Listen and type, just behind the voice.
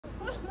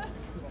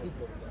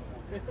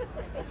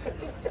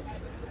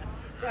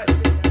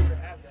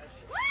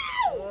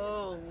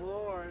Oh,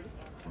 Lord.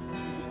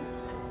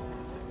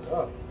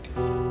 So,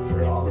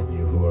 for all of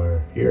you who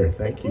are here,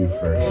 thank you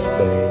for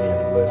staying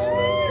and listening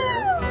here.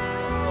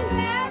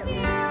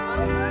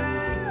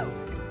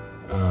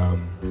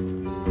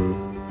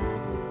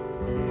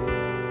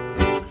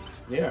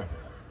 Yeah.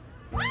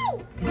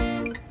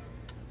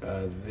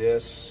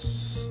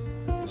 This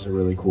is a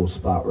really cool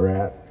spot we're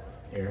at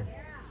here.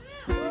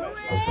 I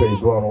was pretty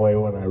blown away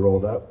when I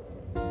rolled up.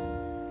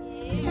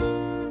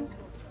 I'm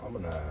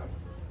gonna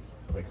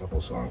play a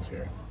couple songs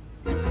here.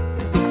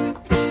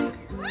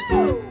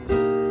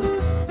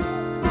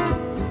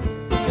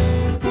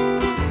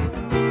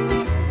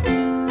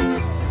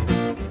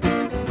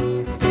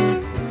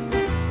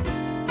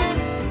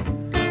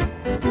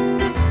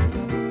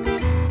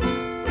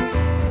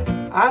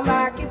 I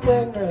like it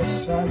when the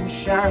sun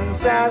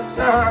shines as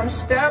I'm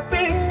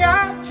stepping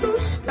out to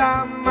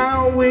start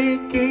my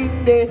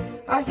waking day.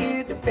 I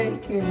hear the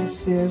bacon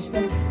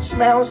sizzling,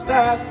 smells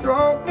that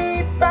throw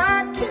me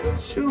back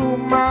into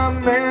my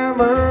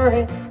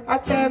memory. I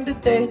tend to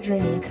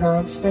daydream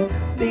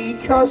constantly,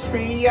 cause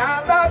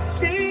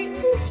reality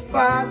is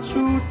far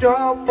too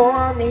dull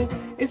for me.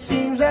 It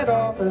seems that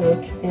all the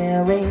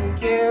caring,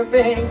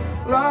 giving,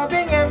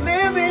 loving and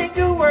living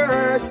you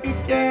work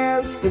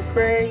against the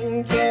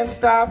grain. Can't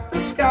stop the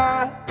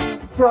sky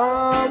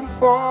from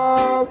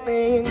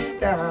falling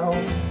down.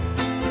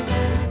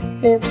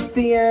 It's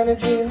the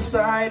energy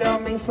inside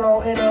of me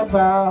floating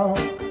about.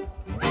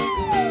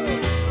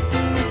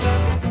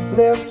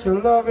 Live to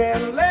love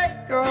and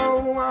let go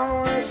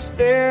while we're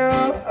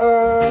still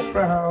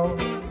around.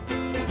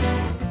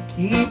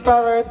 Keep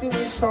our earthly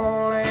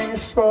soul and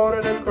soul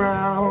to the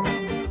ground.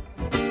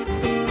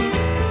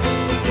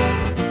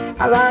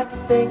 I like to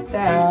think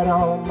that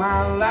all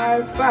my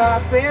life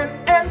I've been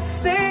in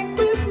sync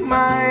with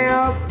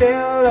my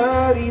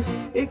abilities.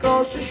 It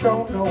goes to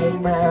show no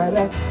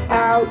matter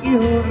how you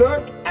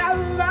look at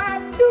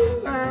life,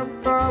 you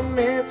learn from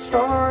its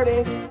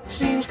shortage.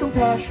 Seems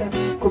compassion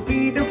could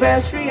be the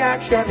best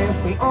reaction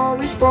if we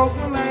only spoke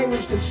the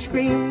language that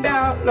screamed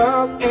out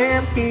love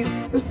and peace.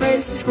 This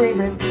place is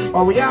screaming,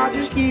 or we all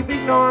just keep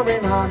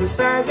ignoring all the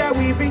signs that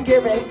we've been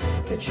given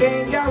to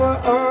change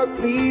our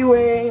ugly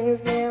ways.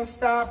 Can't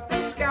stop the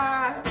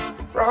sky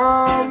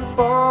from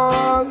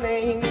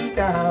falling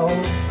down.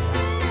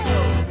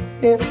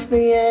 It's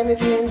the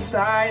energy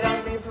inside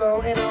of me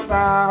floating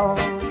about.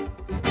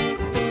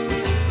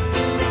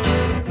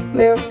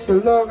 Live to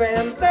love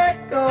and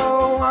let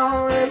go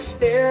while we're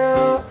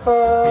still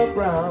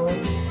around.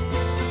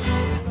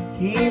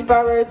 Keep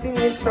our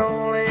earthly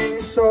soul and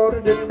soul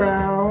to the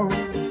ground.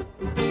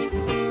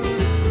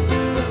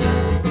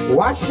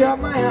 Wash up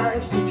my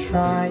eyes to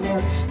try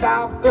and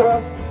stop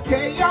the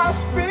chaos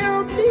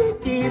building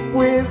deep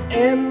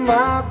within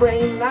my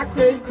brain. I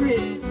crave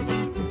greed,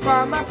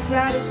 find my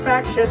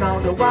satisfaction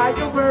on the why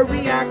you were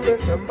reacting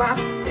to my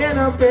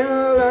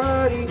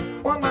inability.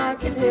 One mind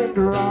can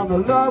hinder all the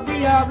love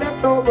we have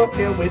left over,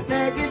 filled with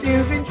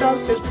negative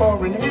injustice,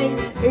 pouring hate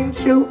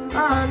into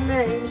our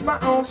names. My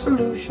own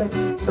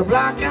solution, so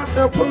block out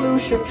the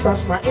pollution.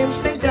 Trust my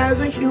instinct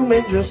as a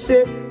human, just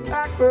sit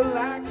back,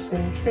 relax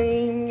and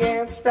dream.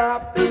 Can't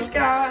stop the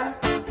sky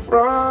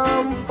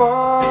from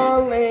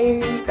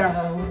falling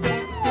down.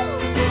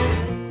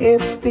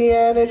 It's the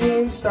energy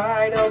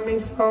inside of me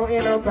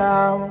floating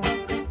about.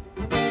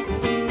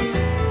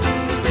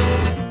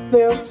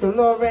 Live to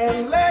love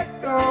and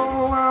let go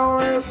while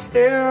we're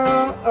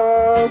still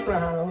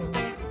around.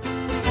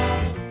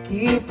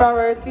 Keep our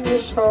earthly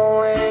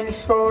soul and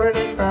soul to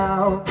the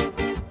ground.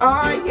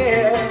 Oh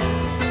yeah.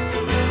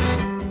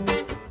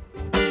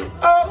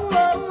 Oh,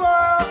 oh,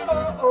 oh,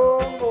 oh,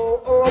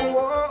 oh, oh,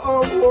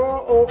 oh,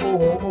 oh,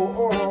 oh,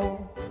 oh,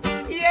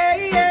 oh. Yeah,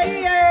 yeah,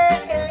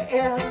 yeah,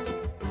 yeah.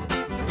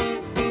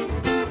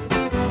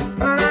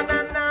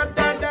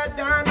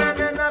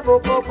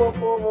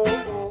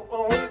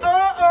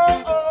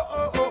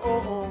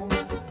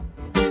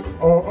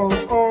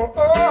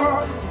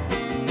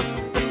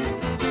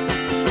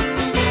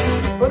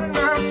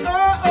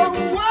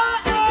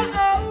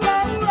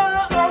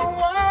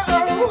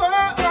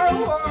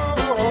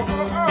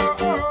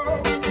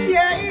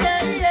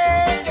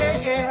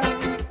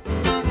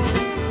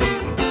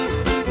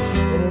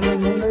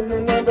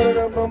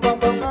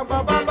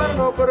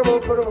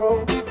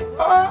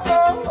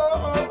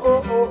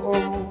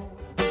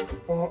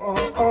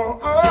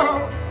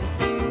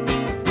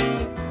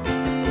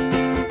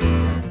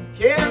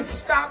 Can't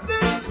stop the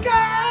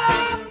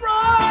sky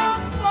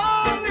from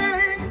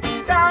falling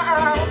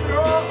down.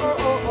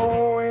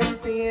 Oh, it's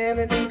the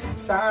energy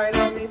inside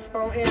of me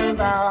floating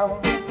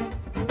about.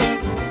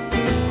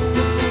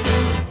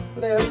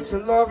 Live to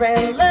love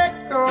and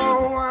let go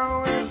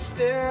while we're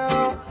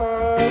still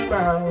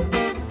around.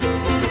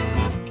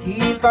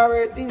 Keep our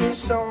earthly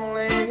soul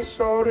and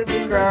soul to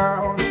the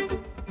ground.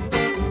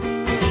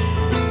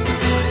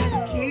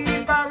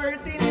 Keep our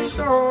earthly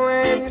soul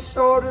and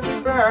soul to the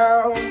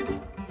ground.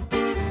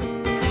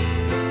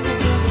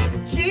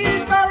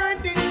 Keep our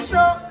earthly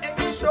soul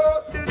and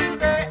soul to the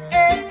ground.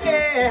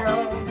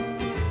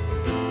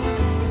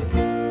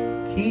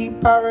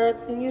 power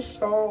in your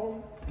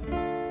soul,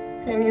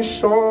 and your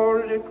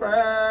soul to the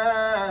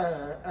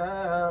ground.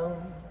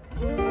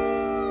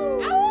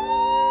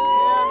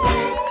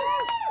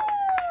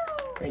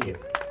 Thank you.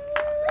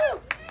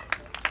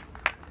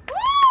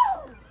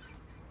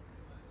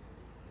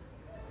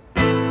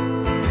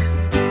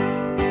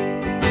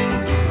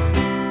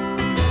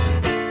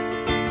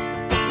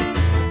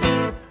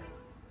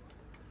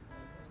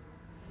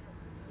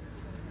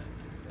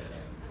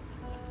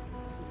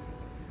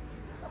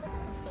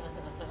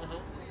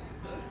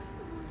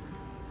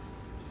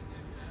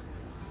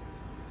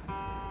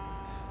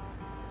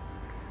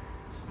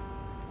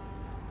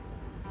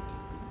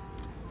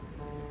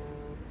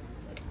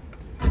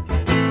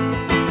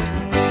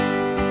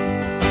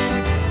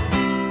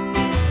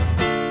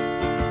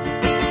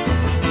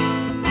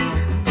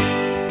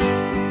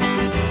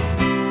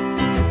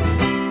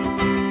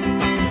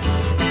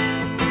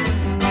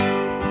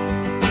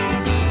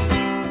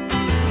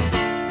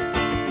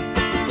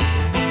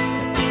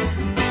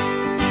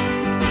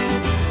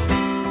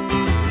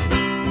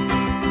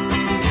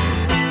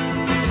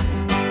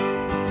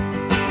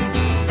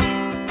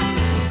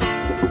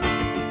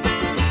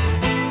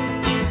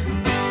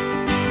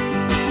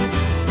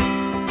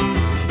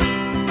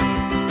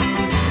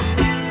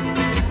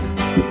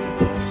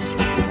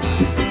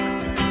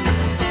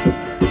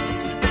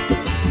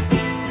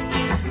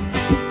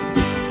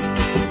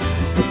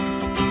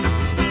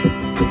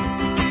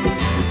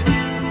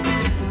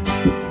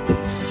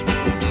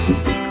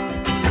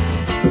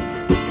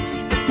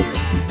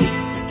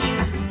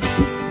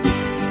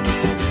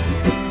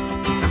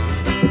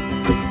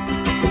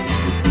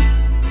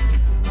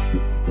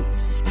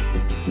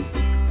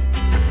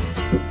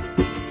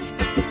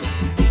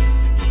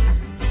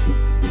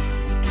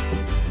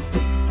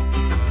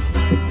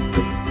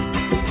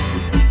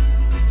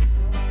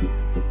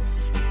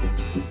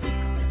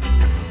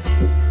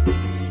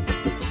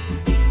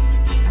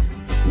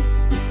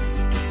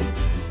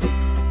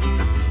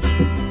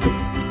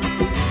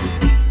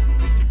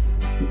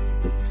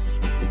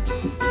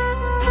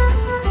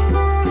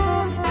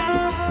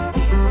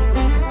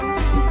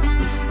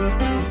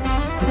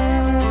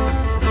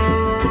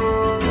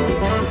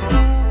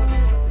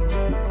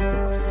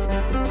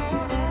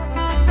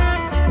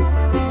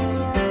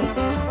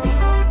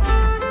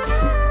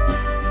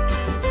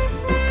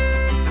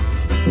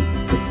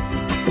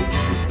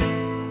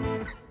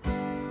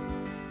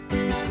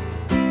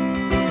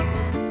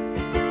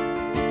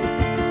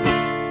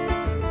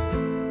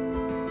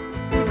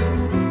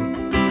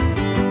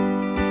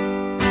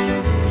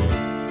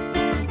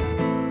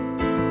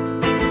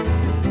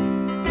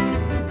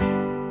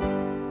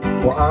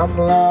 Well, I'm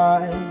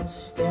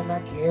lost and I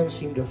can't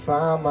seem to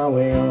find my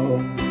way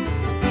home.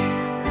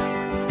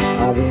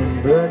 I've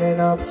been burning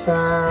up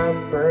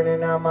time,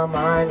 burning out my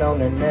mind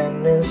on an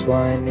endless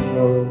winding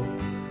road.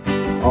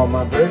 All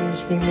my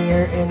burdens keep me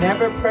hurting,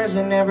 ever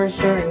present, ever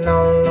certain,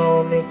 all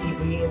alone, they keep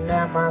eating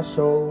at my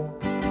soul.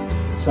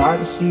 It's hard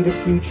to see the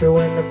future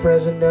when the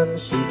present doesn't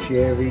suit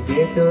you. Every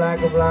day feel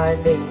like a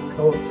blinding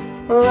cold,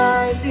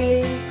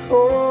 blinding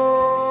cold.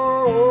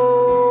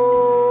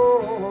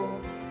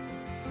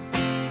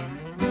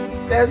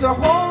 There's a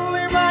hole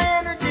in my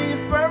energy,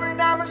 it's burning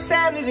out my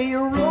sanity,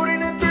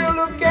 eroding the thrill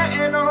of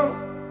getting on.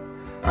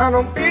 I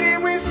don't fit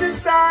in with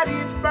society,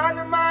 it's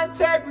blinding my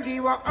integrity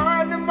while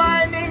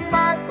undermining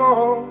my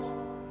goals.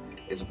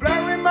 It's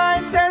blurring my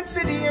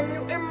intensity and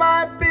muting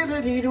my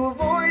ability to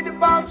avoid the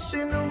bumps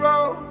in the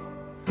road.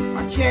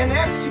 I can't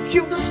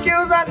execute the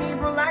skills I need,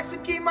 relax to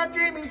keep my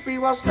dreaming free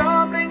while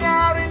stumbling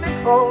out in the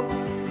cold,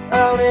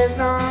 out in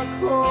the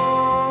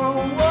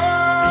cold.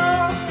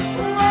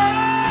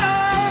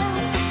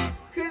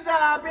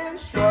 I've been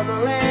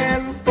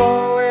struggling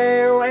for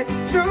way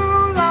too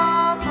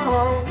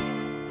long,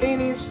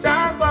 and it's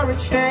time for a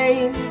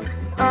change.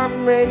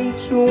 I'm ready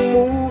to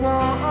move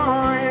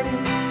on,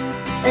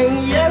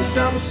 and yes,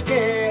 I'm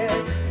scared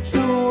to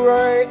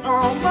right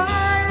all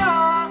my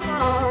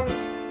wrongs,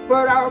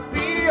 but I'll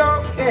be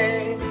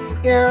okay.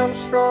 Yeah, I'm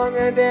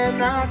stronger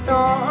than I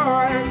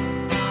thought.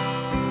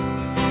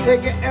 They're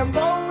getting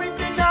bold with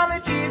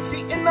technology, it's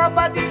eating up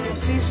our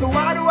decency. So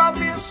why do I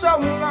feel so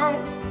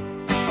alone?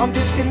 I'm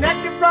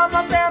disconnected from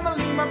my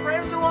family, my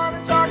friends don't want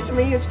to talk to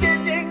me, it's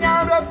getting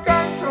out of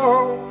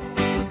control.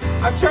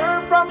 I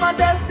turned from my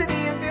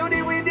destiny and filled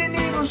it with an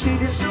evil seed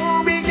that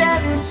soon began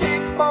to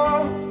take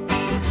hold.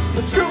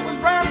 The truth was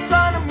right in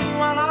front of me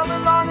while all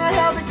along I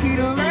held the key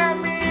to let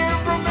me in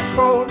from the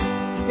cold,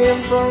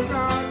 in from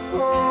the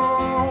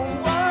cold.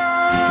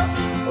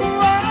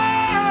 Whoa,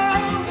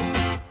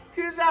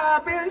 'cause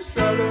I've been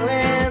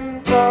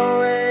struggling for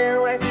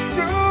way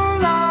too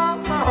long,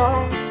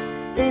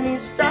 and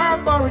it's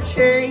time for a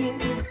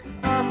change.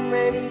 I'm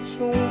ready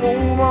to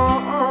move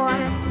on,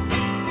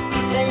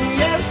 and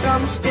yes,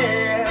 I'm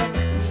scared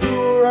to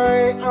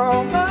right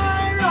all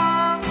my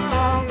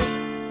wrongs,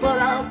 but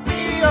I'll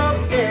be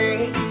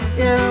okay.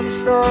 Yeah, I'm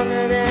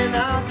stronger than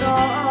I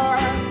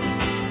thought,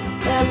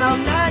 and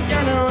I'm not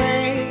gonna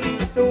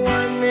waste the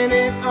 1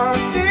 minute of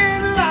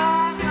this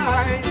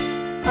life.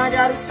 I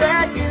got a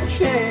second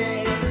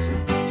chance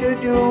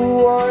to do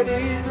what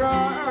is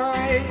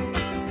right.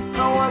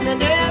 I wanna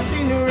dance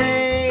in the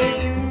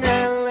rain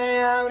and lay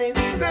out in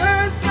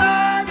the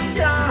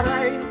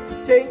sunshine.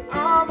 Take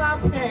all my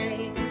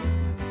pain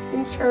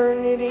and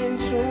turn it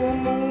into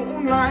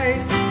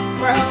moonlight.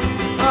 Well,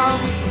 I'm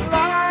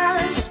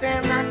lost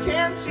and I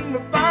can't seem to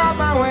find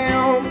my way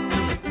home.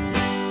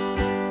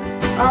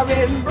 I've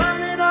been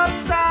burning up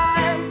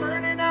time,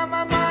 burning out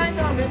my mind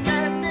on the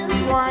madness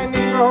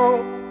winding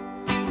road.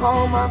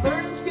 All my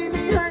burdens keep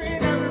me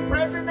hurting, ever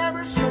present,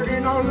 ever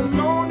certain, all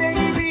alone, they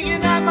keep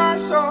eating at my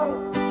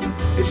soul.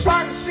 It's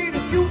hard to see the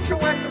future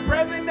when the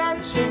present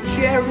doesn't suit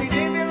you. Every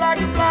day feel like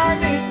a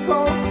blinding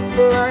cold,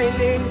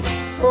 blinding.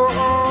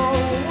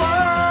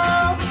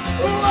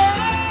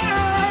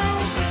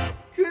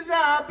 Cause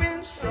I've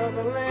been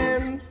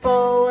struggling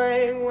for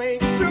way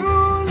too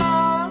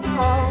long,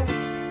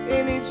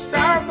 and it's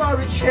time for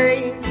a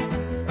change.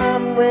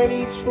 I'm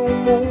ready to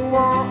move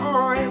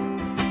on.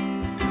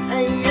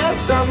 And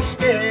yes, I'm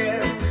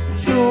scared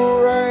to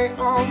right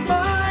all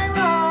my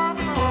wrong,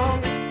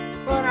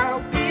 but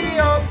I'll be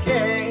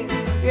okay.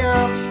 Yeah,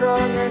 I'm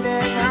stronger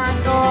than I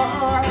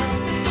thought,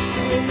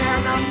 and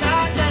I'm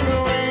not gonna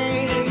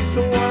waste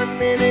 1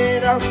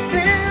 minute of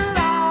their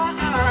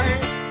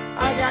life.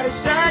 I got a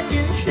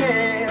second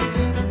chance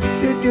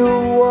to do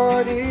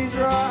what is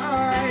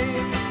right.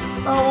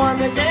 I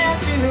wanna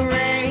dance in the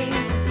rain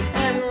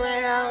and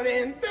lay out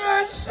in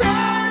the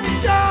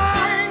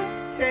sunshine.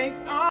 Take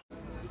all.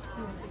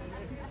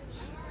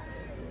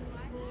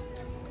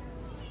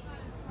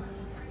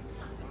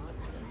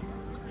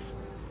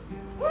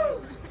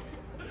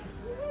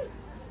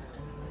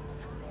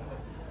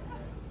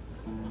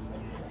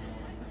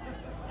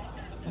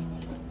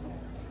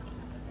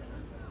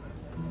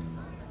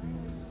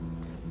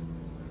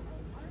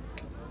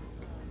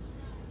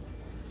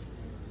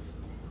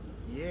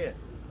 Yeah.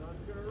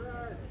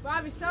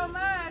 Bobby, so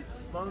much.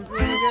 Phone's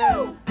ringing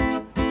again.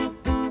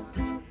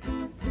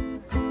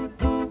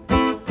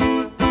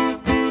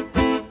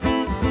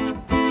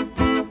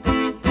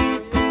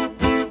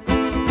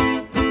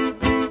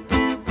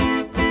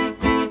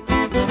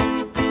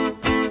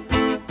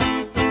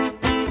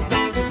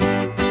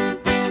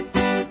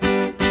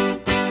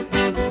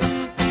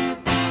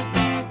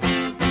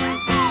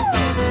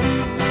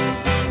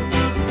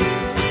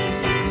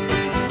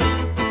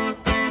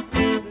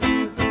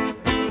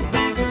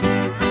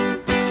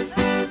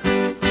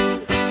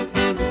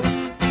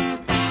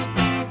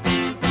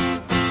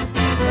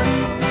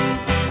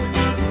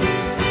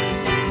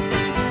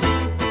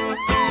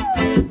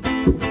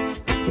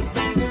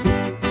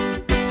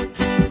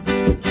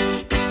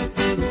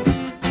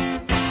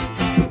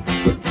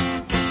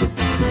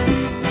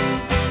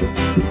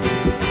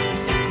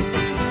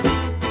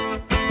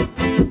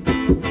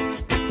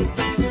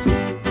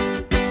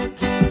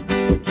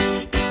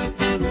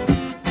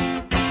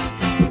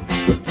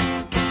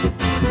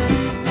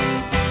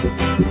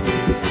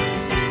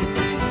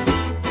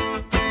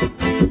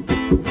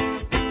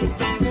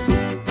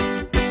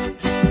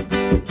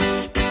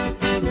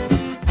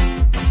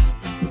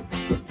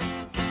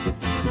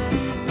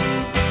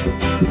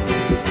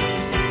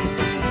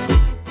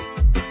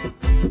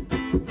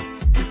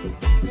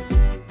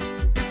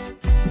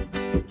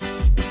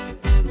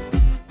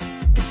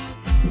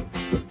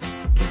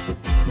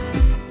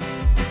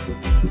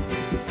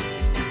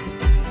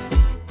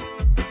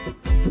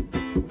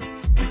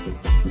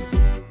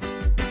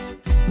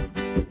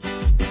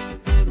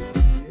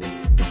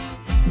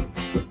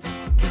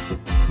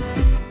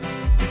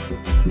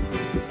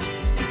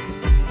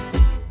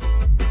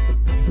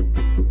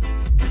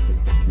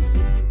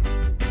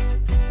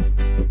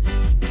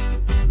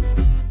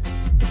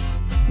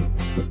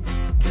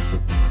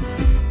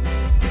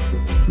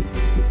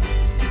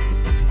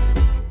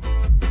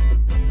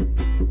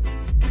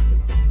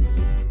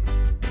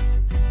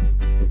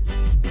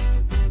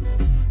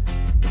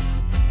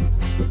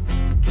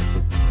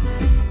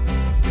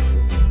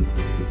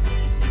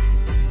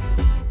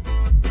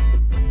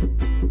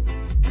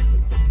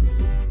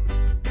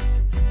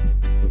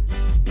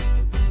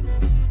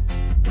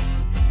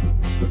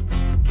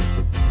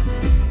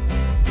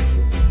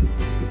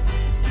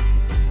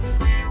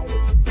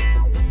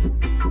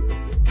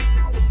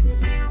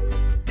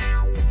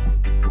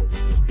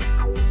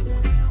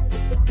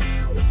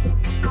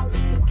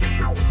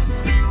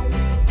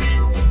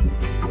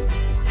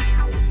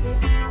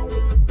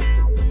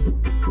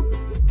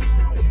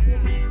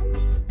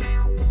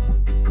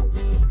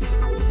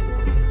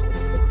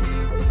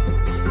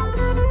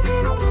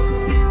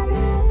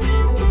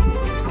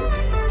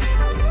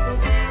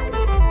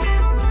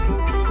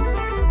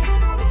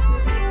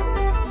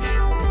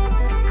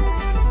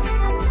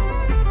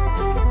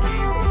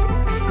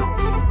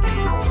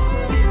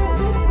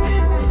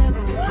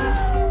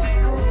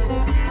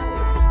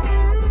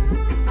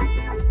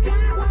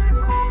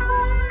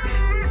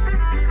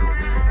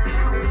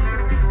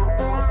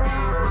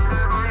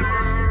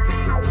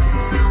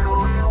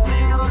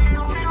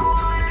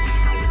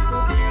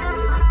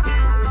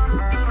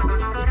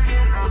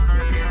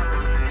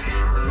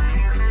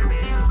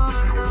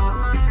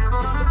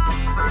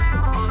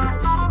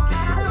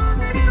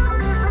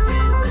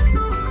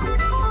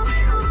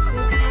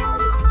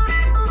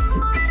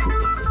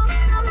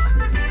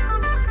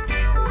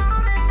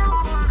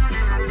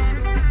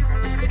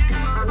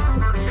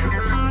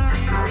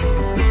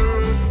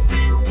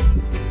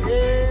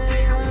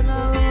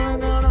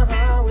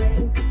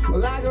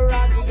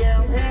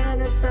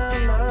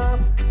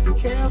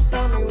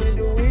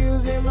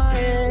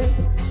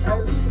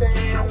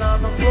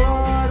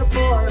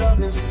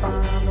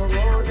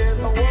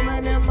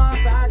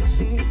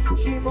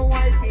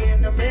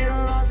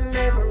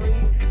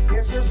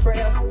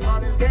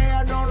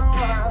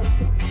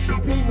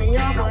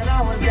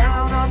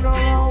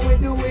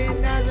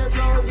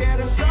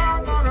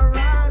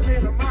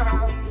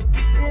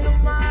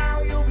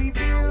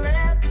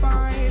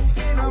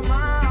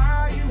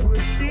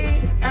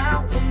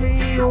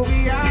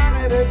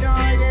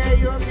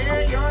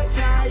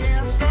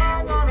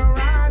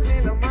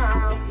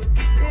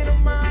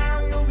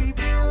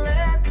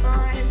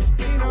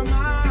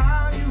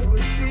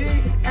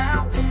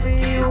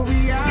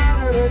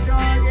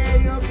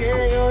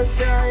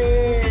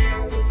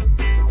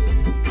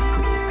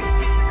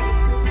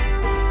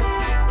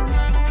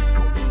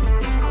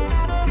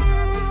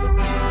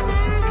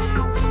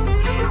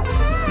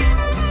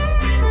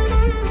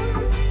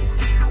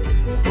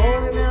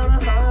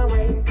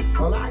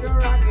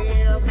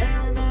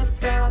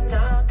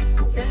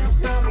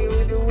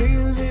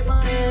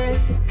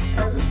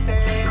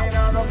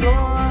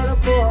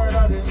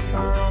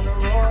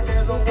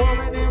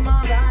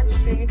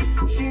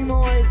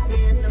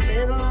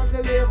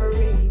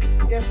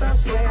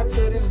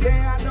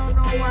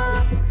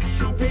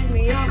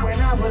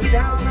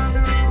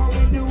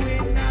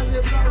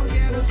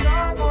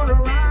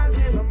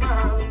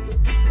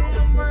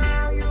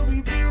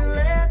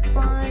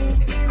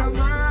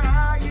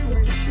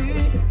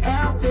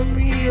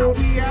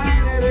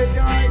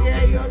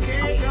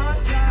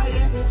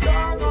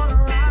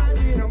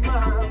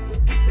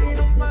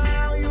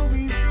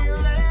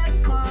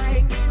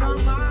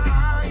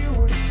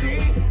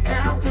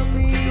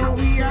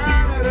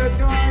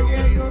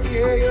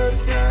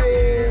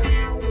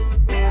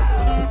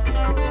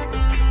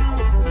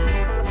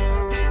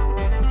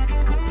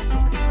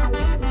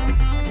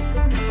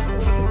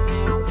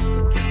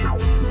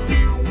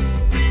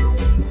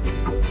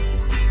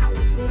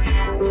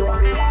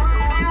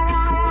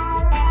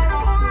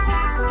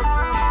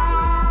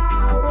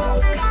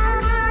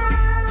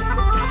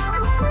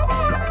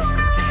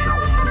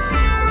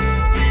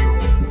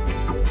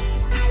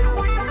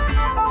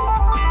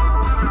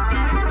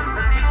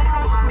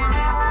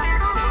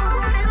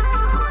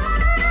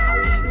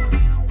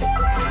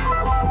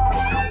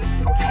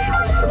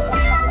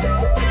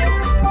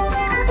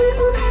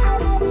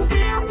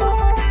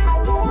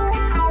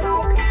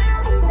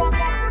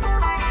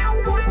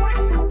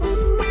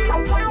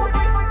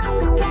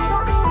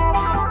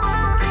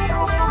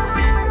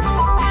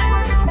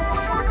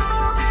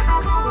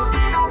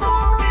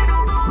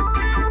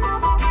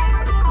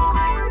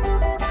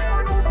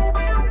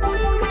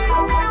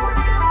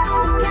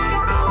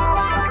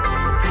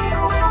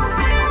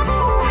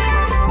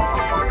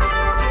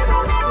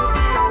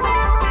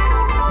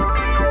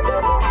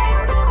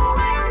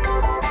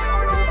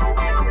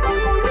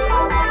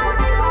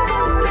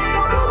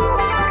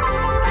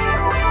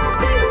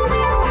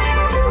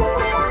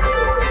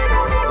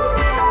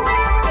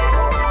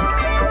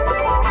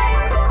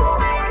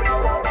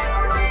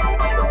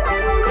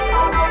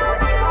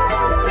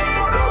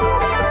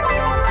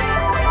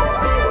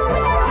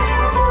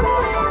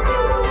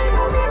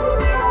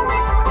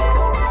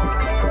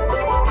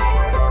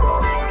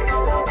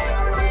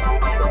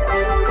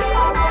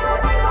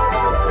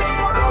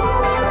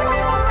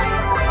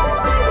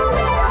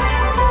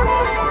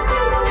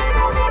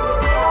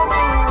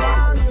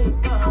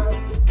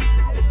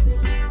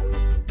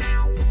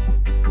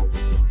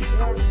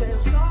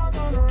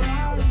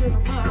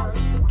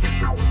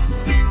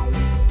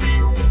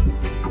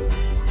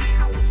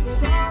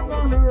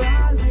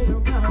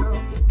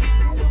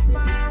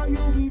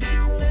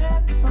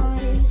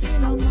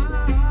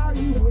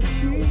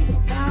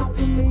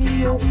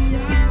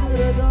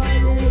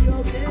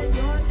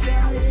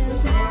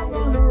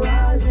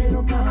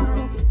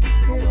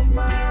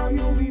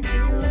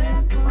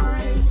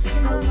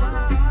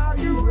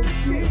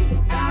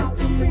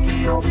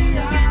 you'll be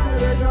out of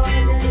the dark,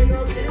 and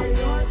you'll get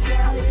your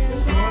shine.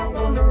 Song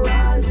on the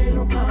rise in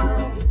a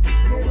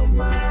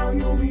mile,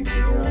 you'll be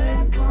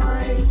feeling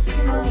fine.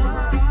 In a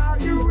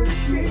mile, you will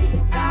see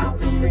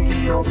after me,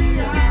 you'll be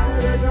out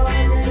of the dark,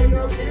 and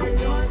you'll get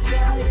your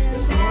shine.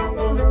 Song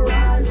on the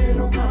rise in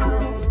a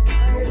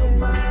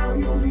mile,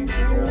 you'll be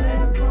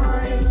feeling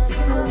fine.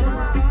 In a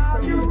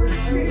mile, you will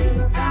see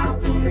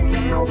after me,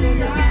 you'll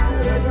be out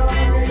of the dark,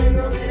 and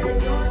you'll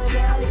get your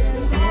shine.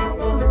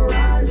 Song on the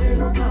rise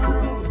in a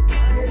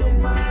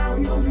mile,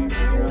 you'll be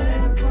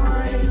feeling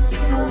fine.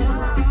 In a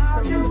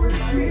mile, you will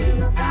see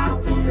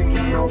after me,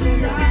 you'll be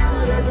out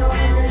of the dark,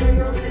 and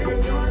you'll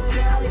get your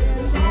shine.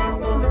 Song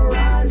on the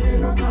rise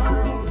in a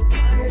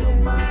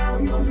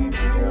mile, you'll be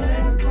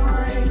feeling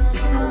fine.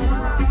 In a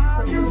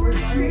mile, you will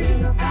see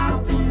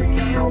after me,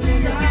 you'll be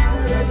out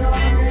of the dark,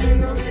 and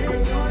you'll get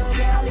your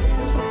shine.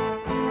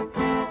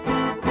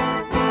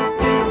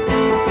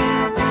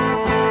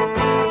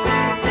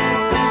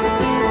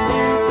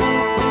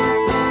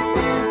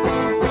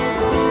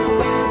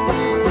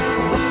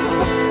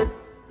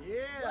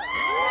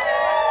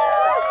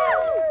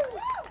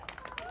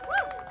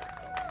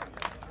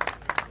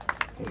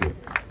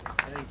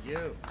 Thank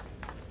you.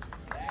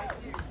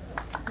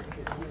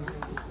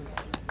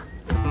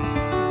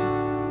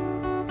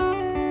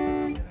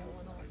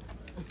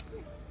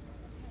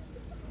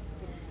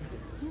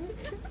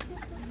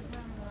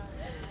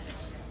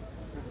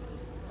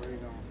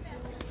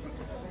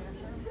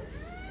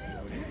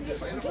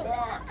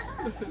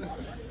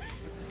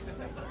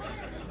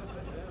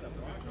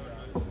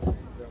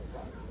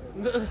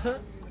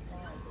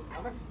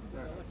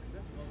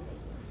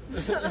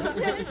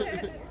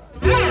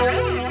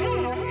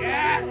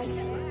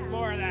 Yes!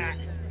 More of that.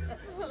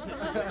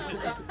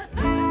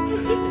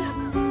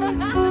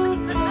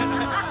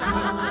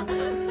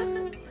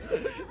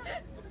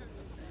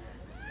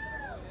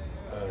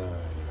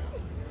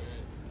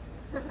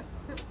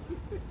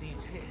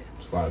 These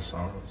hips. A lot of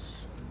songs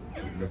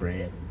in the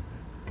brain.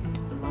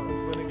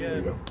 There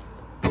you go.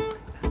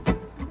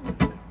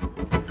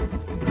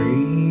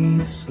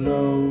 Breathe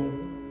slow,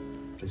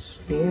 this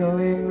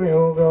feeling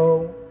will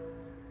go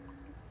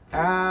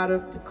out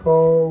of the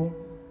cold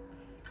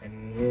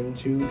and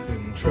into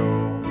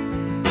control.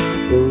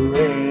 The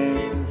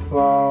rain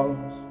falls,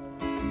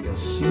 the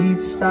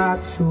seeds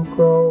start to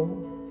grow,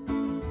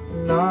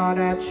 and all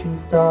that you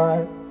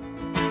thought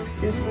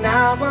is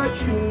now what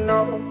you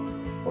know.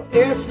 Well,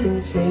 it's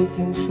been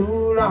taking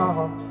too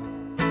long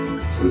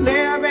to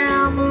live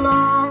and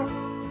belong,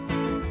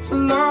 to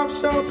love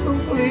so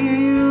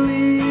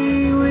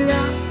completely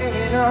without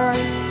any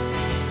eye.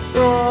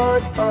 So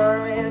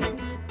darling,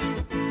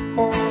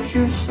 won't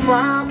you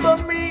smile for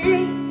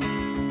me?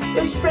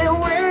 It's been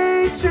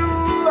way too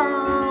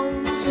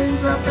long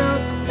since I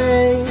felt the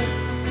pain,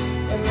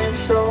 and it's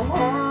so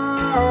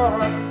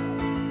hard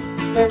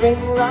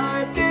living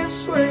life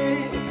this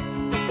way,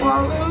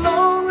 all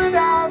alone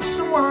without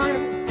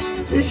someone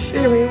to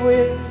share it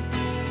with.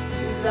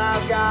 'Cause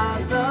I've got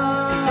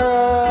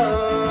love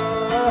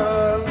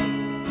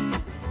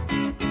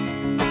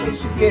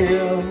to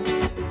give,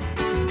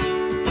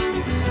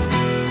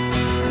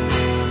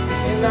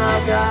 and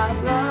I've got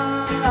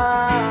life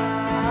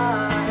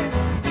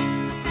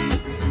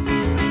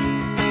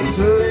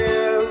to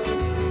live.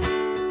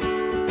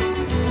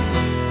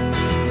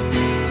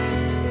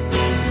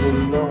 The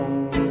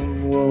lone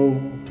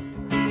wolf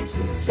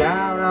sits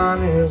out on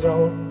his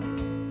own,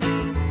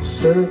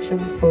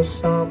 searching for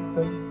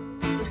something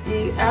he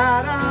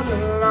had all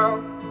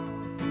along.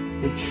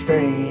 The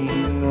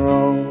train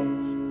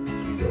rolls,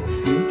 your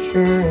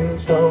future in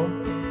tow,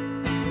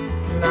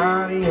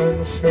 not the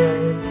answer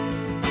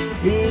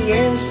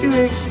begins to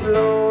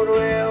explode.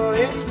 Well,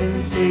 it's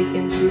been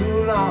taking too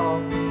long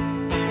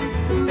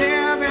to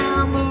live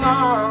and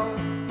belong,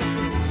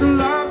 to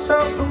love so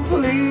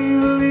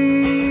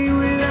completely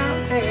without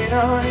hate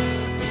on.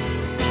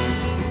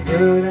 The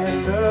good and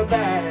the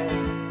bad,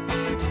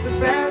 the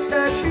best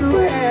that you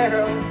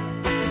have,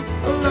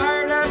 a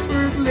life that's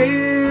worth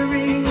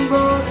living,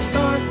 both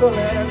joyful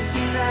and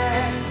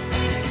sad.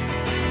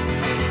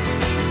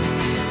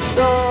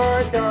 So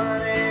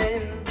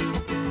darling,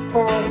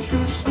 won't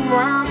you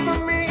smile for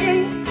me?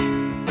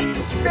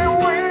 It's been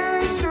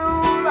way too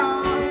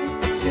long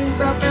since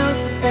I felt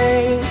the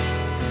pain,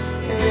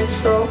 and it's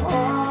so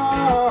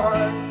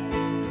hard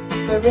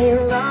living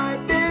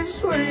life this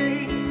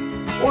way,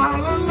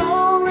 while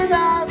alone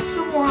without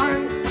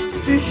someone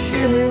to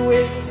share it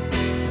with.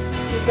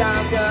 'Cause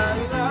I've got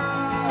love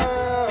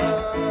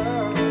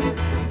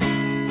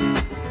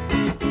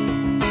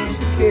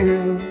to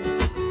give,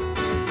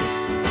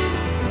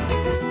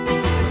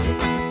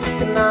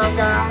 and I've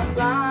got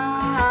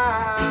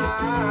life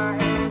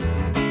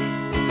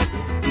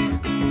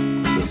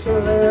to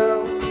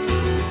live.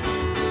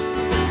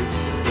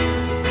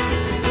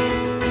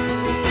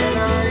 And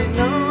I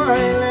know I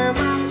let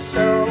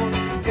myself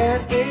get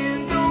in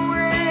the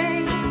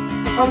way.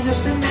 I'm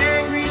just an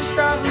angry,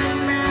 stubborn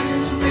man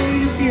who's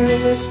made a few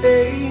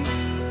mistakes.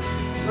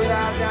 But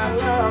I've got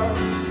love,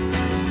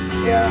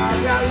 yeah,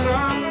 I've got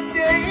love for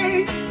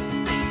days.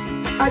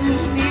 I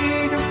just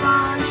need to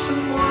find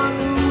someone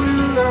who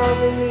will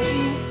love me,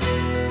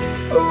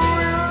 who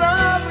will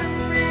love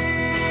me.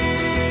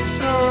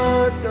 So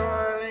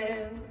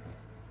darling,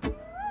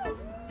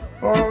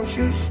 won't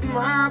you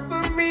smile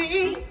for me?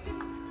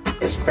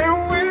 It's been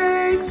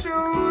way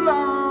too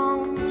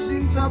long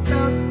since I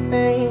felt the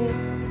pain,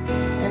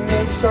 and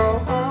it's so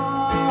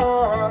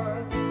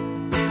hard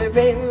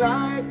living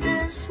life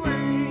this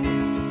way,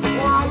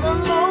 all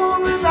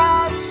alone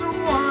without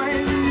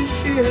someone to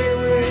share it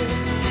with.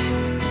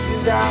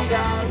 'Cause I've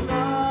got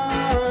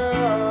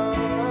love,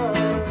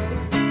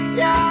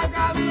 yeah, I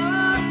got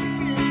love to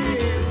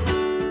give.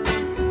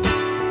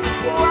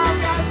 Oh, I've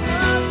got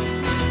love,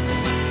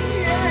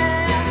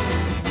 yeah,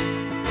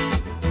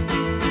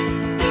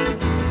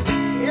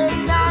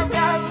 and I've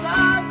got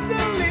love to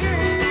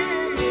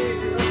live.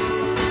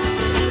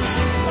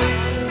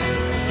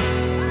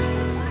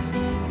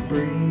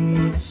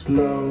 Breathe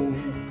slow,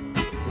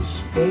 this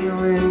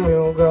feeling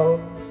will go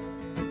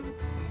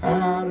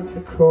out of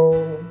the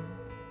cold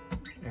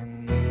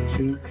and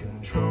into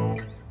control.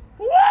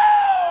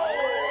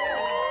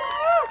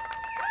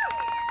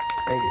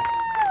 Thank you.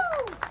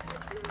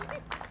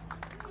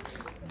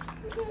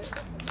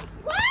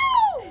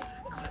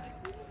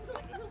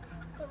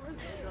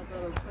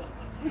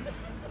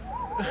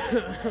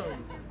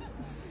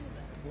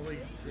 Holy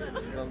shit,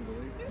 she's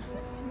unbelievable.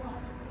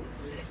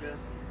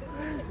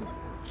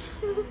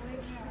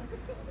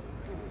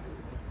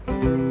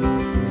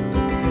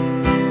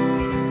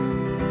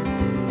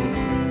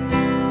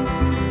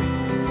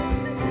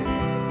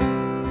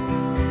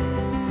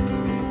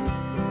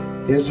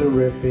 There's a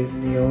rip in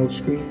the old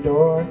screen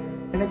door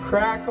and a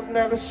crack I've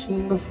never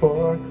seen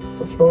before.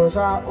 The floors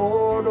are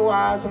old,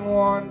 wise and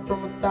worn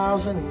from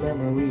 1,000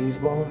 memories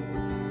born.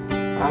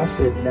 I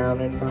sit down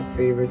in my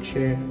favorite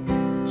chair.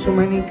 So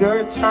many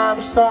good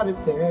times started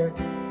there.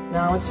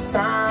 Now it's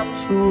time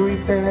to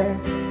repair,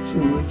 to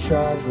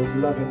recharge with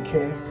love and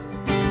care.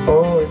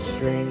 Oh, it's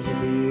strange to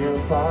be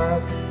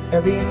apart.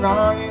 Heavy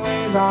longing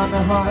weighs on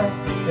the heart.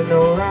 I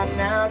know right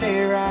now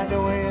they ride the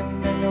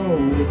wind. I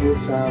know the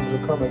good times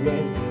will come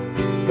again.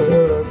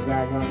 We'll look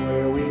back on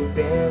where we've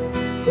been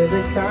with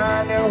a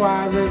kinder,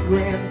 wiser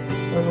grin.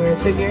 When we're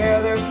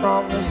together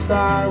from the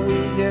start, we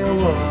get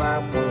one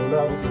life, one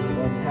love,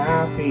 one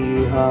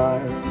happy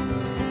heart.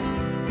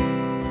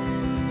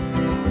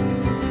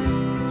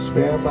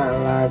 Spend my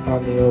life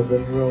on the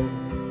open road,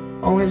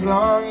 always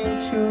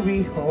longing to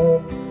be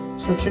home.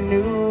 Such a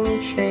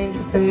new change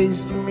of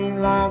pace to me,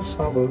 life's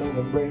humbling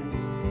a break.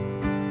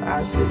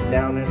 I sit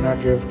down and I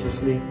drift to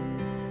sleep.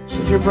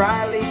 Such a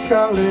brightly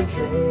colored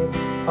dream,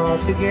 all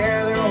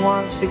together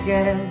once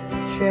again,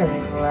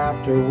 sharing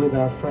laughter with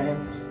our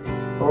friends.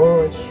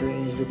 Oh, it's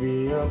strange to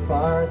be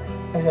apart.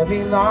 A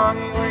heavy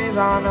longing weighs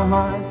on the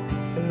heart.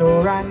 I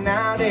know right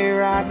now they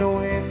ride the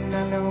wind.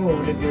 I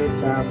know the good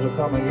times will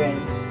come again.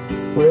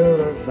 We'll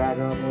look back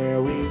on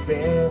where we've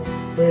been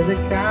with a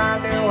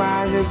kinder,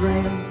 wiser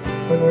grin.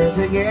 When we're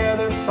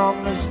together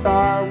from the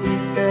start, we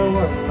feel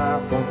one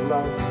life, one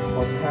love,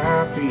 one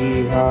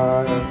happy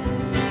heart.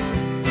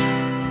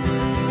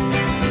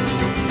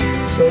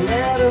 So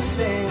let us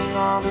sing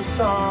all the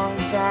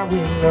songs that we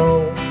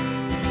know,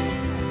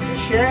 and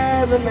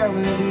share the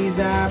melodies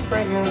that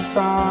bring us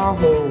all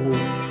home.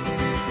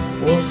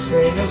 We'll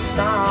sing a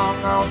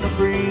song on the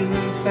breeze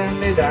and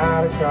send it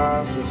out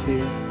across the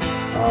sea.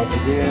 All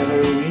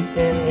together we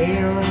can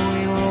heal and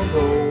we will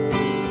go.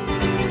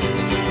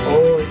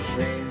 Oh, it's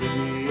strange to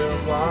be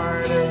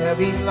apart. A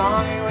heavy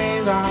longing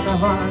weighs on the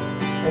heart.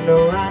 I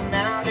know right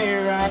now they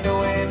ride the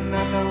wind. I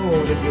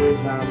know the good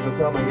times will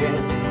come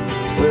again.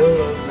 We'll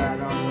look back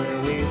on where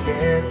we've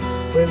been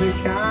with a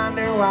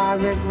kinder,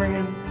 wiser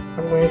grin.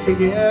 When we're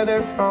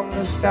together from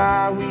the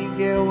start, we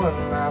get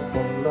one life,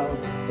 one love,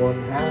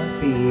 one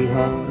happy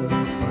heart.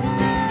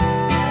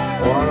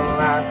 One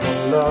life,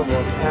 one love,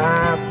 one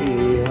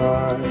happy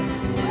heart.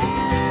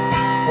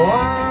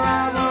 One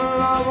life, one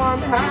love,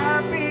 one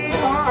happy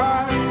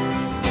heart.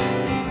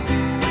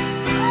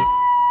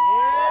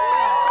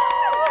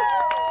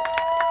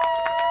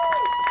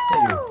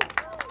 Thank you.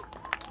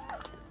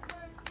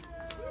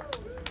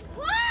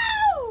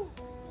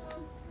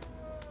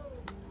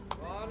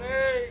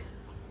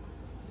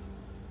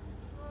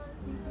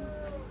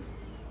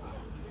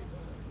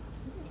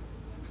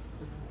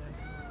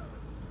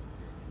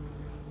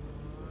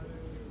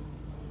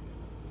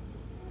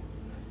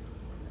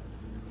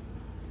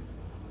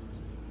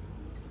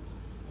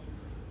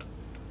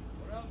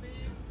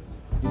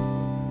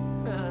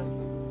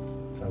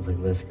 Sounds like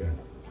Liska.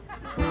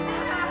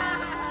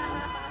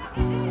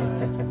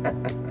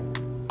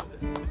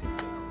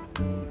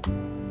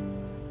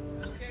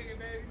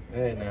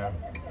 Hey now,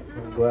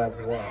 I'm glad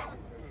for that.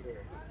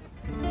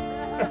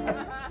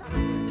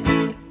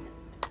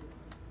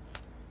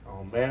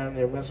 Oh man,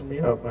 you're messing me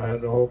up. I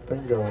had the whole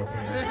thing going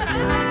here.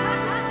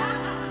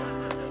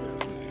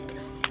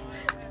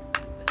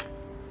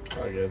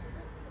 Oh good.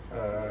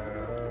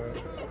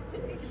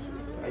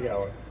 I got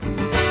one.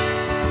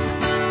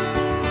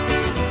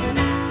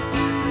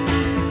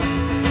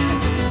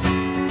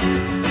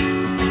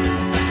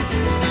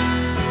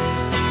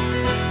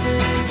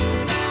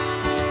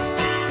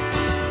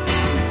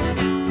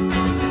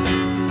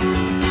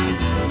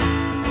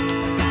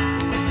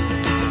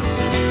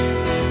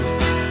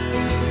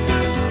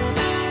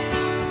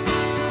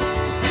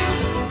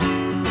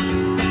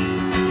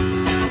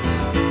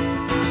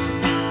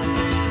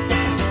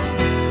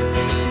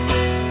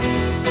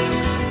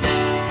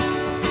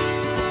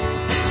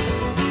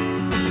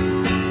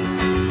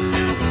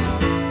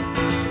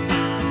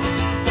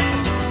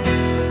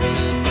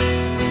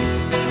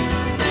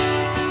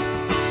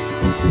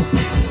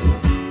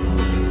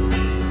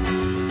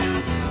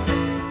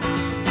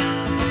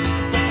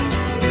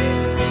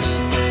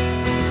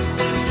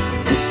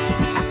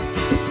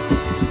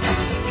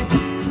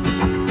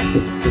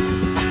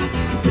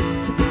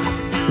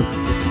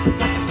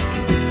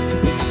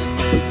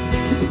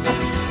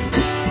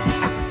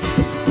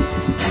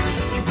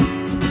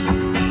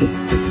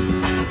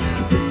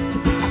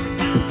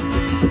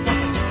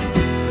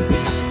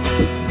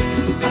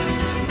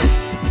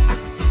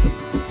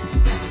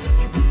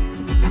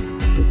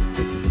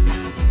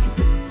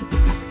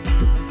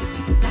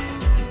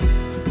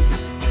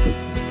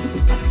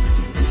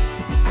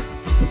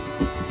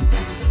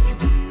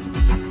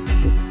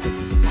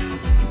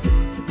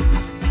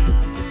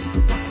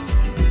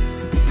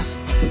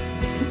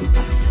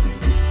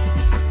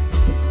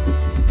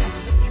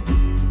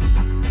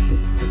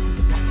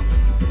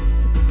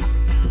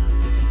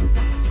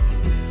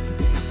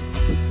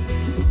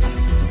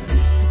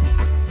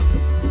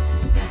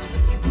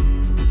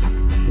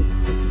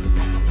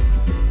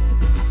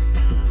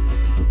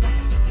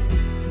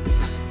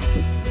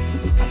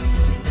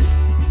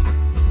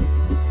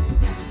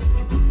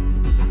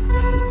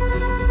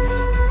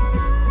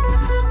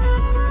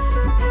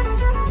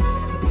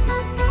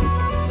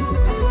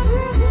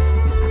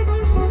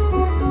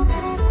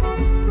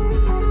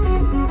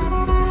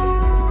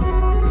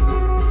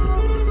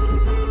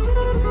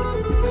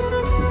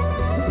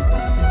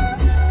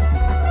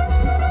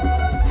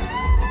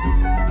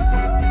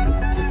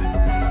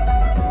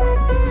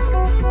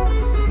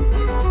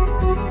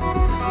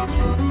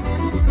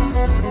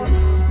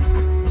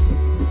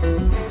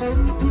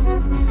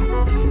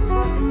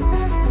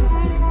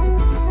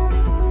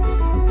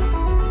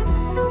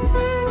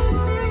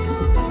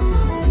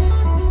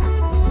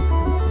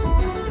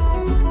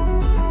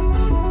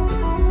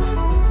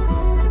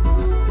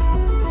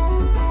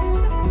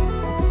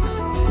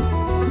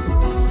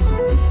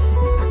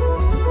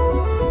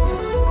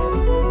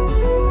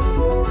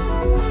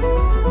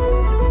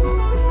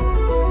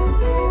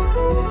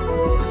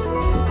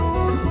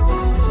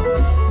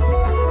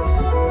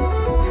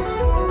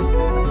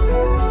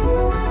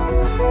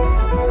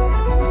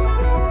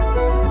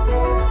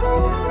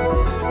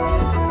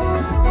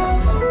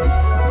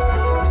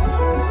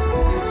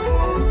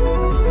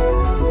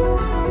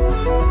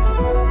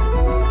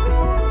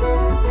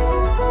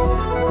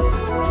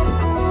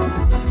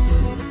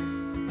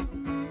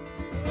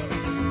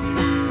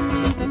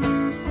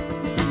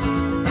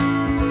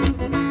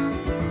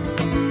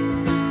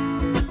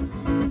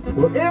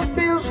 Well, it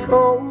feels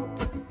cold,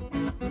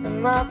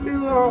 and I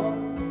feel lost,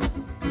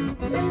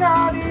 and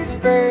all these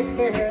gray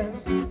hairs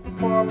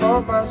form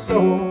up my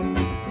soul,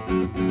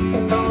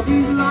 and all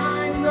these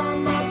lines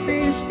on my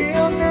face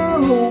feel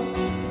new.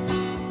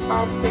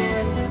 I've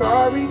been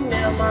carving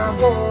them my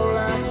whole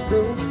life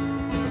through.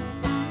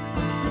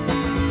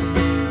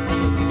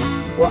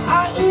 Well,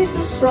 I eat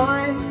the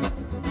sun,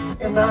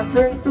 and I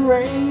drink the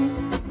rain.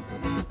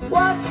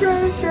 What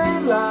treasure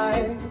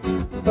life,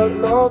 but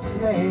love the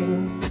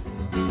pain.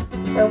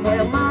 And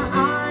when my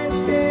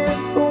eyes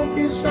can't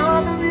focus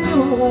on the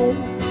view,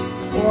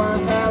 oh, I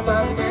have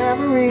my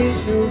memories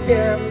to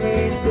get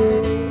me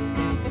through.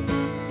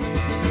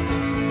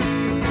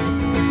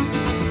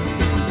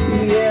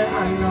 Yeah,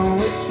 I know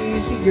it's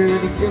easier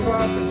to give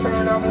up and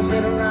turn off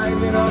instead of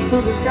rising up to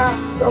the sky,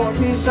 throwing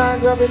peace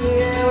signs up in the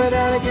air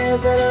without a care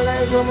that I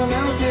let someone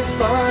else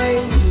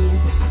define you.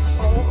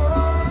 Oh, oh,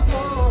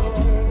 oh,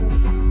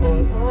 oh,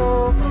 oh,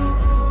 oh,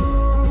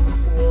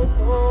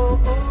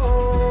 oh, oh,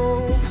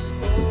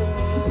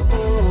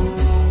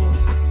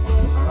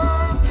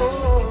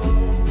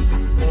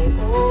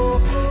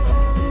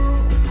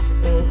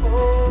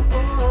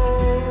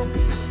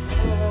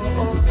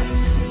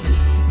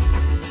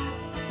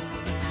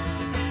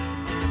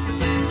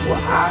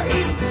 well, I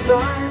eat the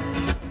sun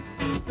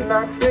and I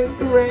drink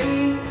the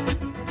rain.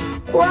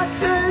 What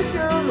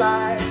treasure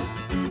life,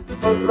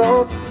 but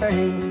love the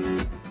pain.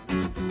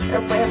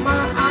 And when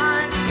my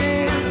eyes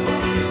can't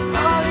focus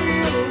on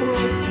you,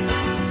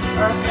 I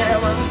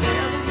have a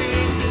memory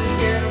to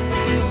get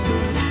me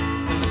through.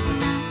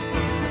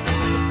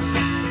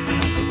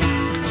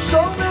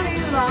 So many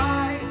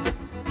lies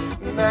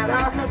that I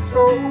have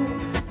told,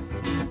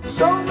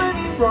 so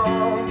many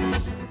wrongs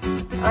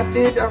I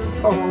did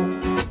unfold.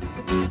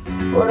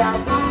 But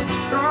I've grown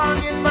strong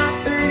in my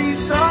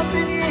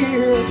 30-something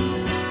years,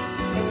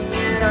 and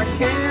yet I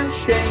can't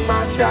shake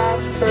my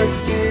childhood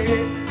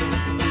fear.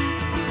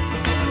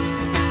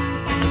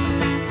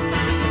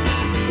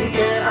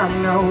 Yeah, I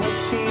know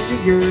it's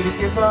easier to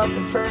give up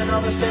and turn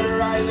off instead of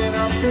rising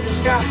up to the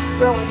sky,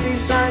 throwing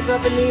peace signs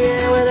up in the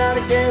air without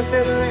a care,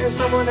 instead of letting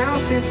someone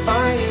else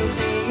define you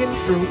being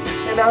true.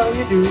 And all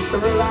you do is so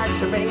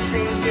relax and make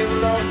dreams, give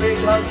love, big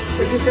love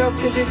with yourself,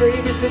 cause your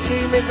greatest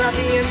achievement not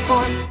being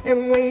fun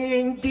and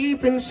waiting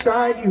deep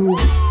inside you.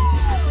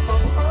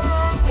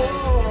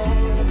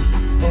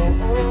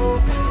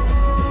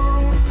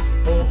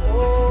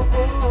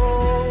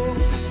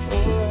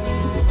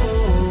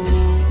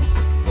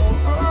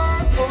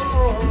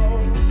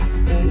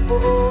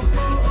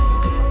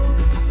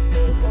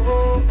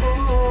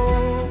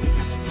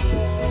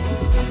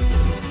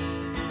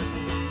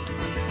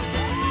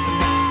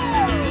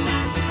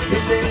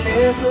 In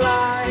this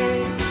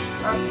life,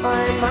 I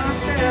find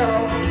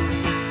myself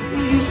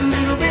just a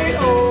little bit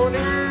older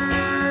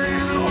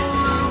and a whole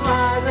lot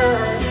wiser.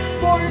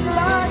 Boys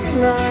like a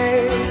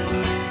knife,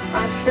 I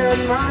shed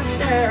my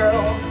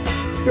shell,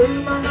 cause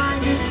my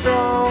mind is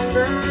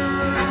stronger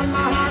and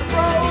my heart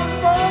grows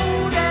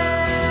bolder.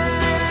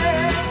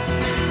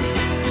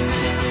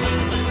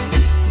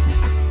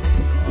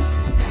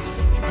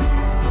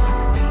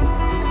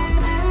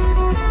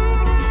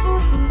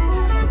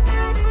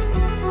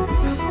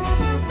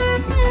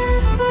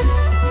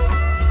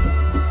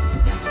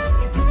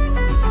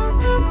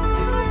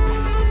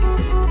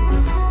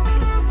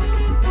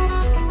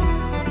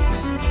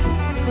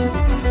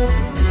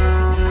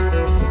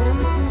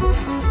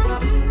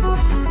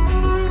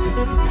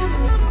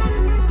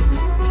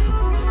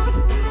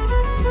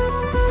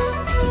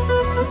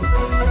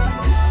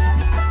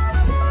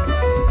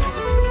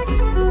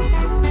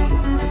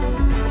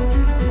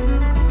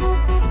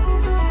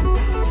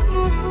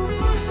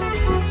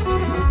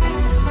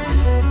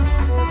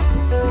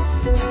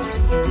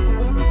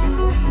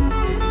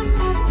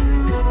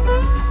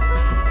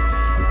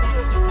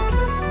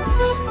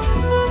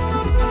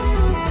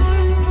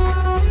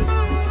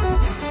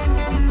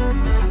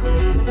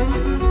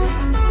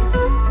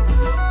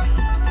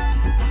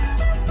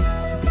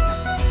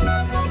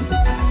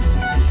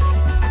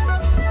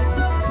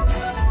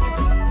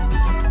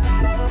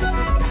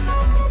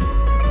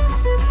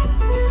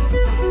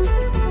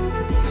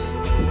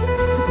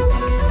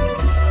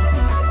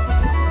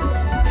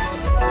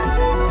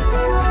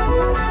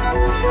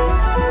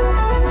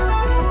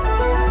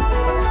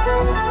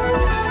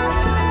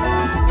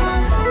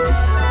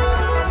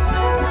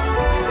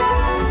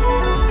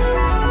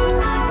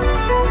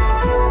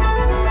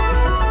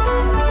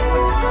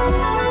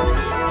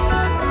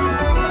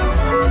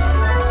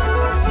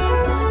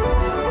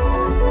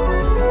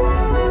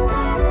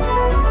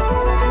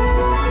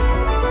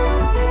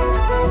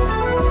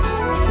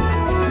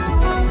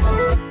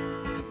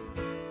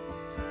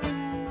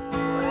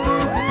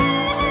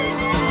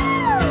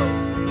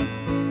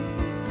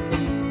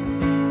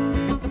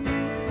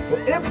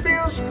 It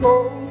feels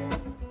cold,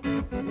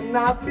 and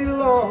I feel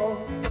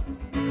lost,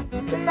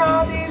 and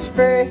all these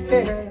gray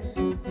hairs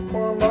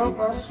form up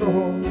my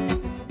soul,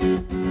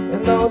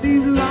 and all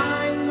these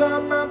lines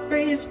on my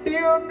face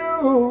feel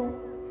new.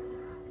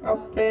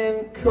 I've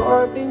been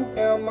carving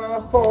down my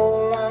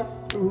whole life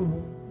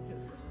through.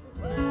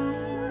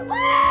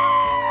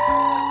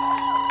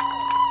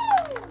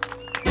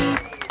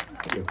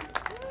 Thank you.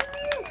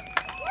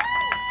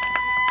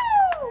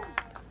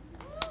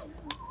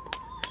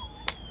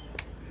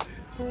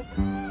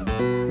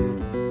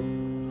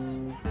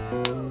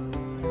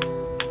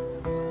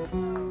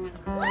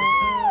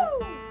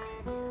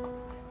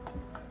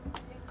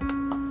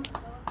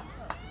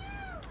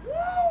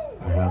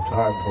 I have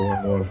time for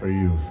one more for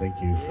you.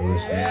 Thank you for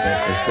listening.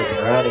 Thanks for sticking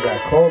around. It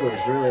got cold. It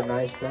was a really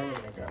nice day, and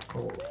it got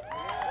cold.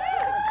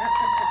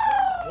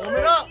 Warm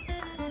it up.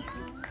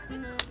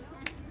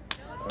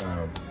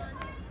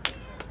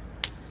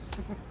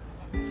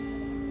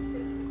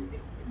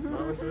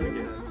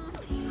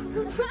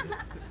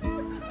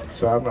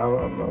 So I'm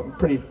a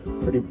pretty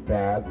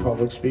bad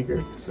public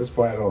speaker. That's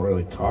why I don't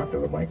really talk to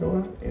the mic a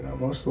lot. You know,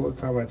 most of the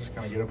time I just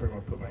kind of get up here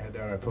and put my head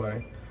down and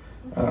play.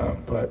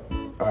 But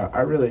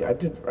I really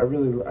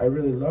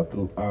loved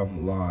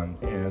Lon,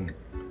 and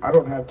I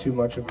don't have too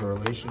much of a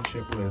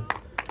relationship with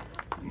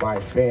my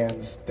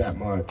fans that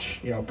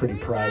much. You know, I'm pretty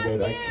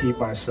private. I keep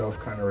myself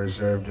kind of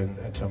reserved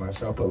and to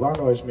myself. But Lon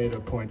always made a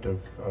point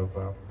of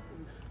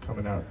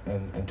coming out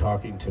and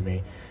talking to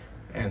me,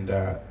 and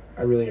I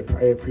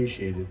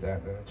appreciated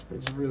that. And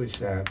it's really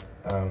sad,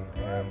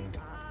 and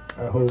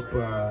I hope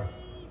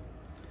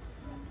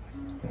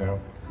you know.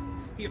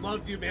 He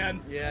loved you, man.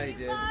 Yeah, he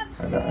did.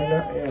 I know,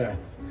 yeah.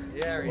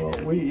 Yeah, he Well,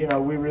 did.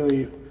 we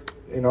really,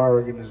 in our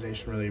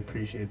organization, really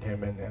appreciate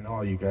him and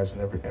all you guys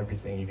and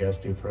everything you guys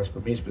do for us.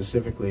 But me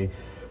specifically,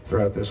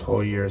 throughout this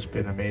whole year, it's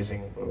been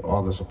amazing,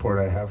 all the support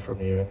I have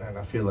from you. And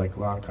I feel like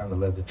Lon kind of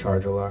led the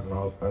charge a lot in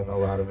a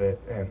lot of it.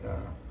 And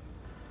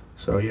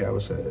so, yeah,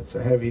 it's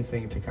a heavy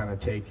thing to kind of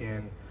take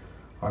in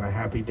on a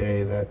happy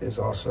day that is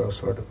also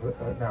sort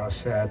of now a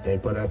sad day.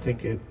 But I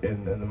think and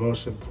the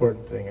most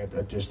important thing,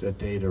 just a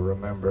day to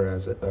remember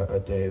as a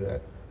day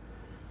that,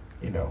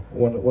 you know,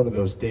 one of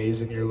those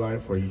days in your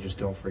life where you just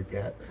don't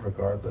forget,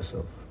 regardless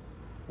of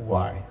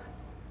why.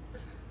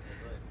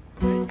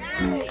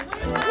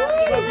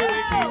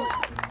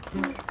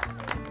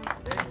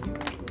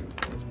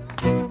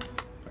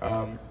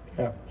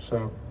 Yeah,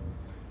 so,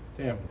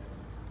 damn,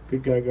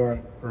 good guy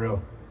gone, for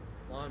real.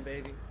 Lon,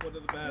 baby. One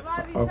of the best.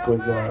 Up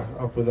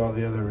with all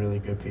the other really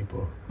good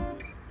people.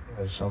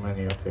 There's so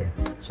many up there.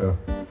 So,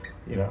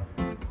 you know,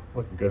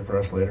 looking good for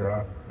us later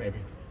on, maybe.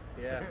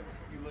 Yeah.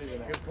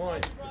 Good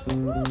point.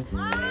 Yeah.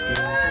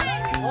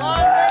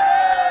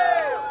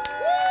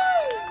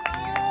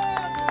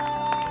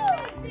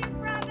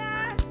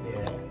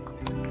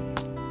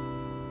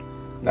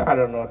 Now I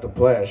don't know what to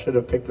play. I should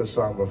have picked the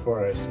song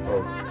before I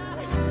spoke.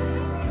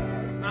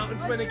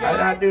 Mountains win again.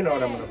 I do know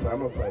what I'm going to play. I'm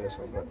going to play this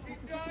one, but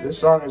this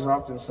song is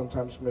often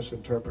sometimes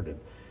misinterpreted.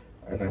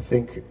 And I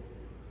think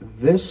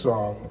this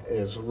song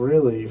is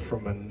really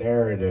from a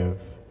narrative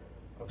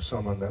of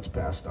someone that's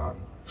passed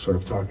on, sort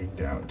of talking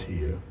down to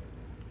you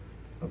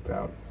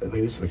about, at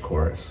least the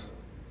chorus.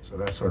 So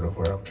that's sort of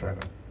where I'm trying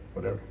to,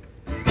 whatever.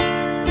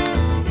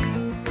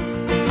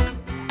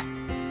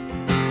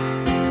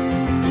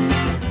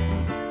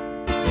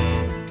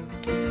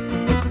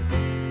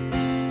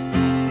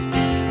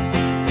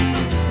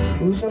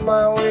 Losing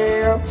my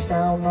way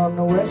uptown on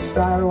the west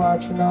side,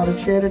 watching all the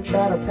chitter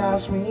chatter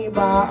pass me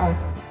by.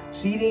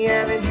 See the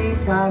energy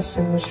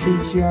passing the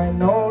streets, yeah, I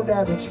know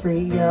that it's free,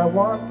 yeah, I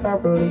want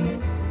that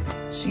relief.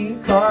 See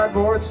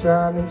cardboard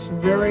sign in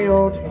some very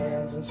old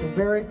hands and some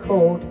very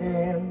cold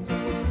hands.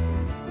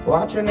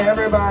 Watching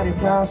everybody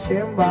pass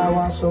him by,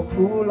 why so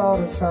cruel all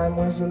the time,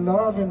 where's the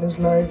love in his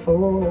life,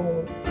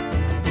 oh.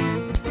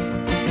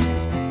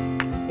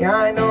 Yeah,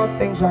 I know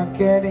things aren't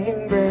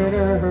getting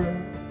better.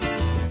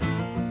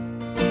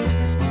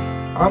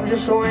 I'm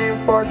just waiting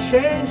for a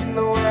change in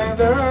the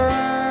weather.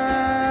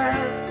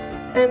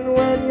 And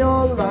when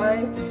your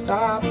light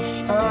stops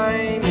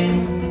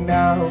shining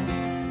now,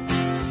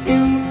 you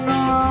know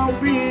I'll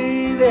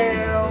be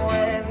there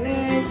when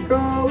it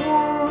goes.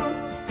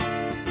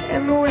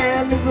 And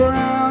when the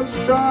ground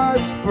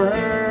starts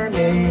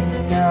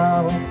burning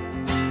out,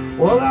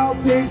 well, I'll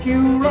pick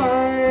you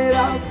right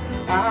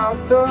out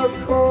the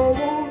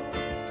cold.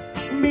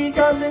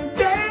 Because in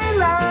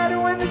daylight,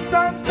 when the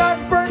sun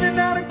starts burning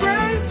out a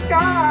gray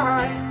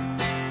sky,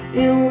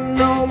 you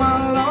know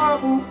my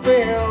love will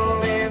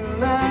fill in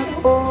that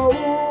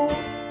hole.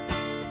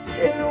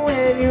 And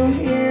when you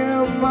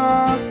hear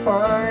my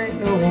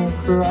final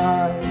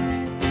cry,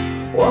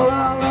 well,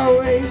 I'll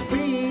always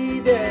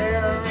be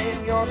there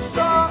in your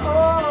soul.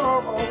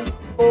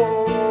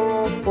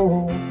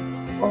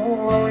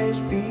 I'll always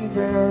be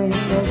there in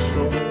your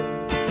soul.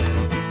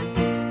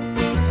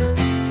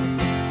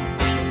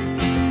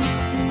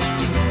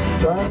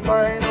 Trying to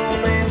find an old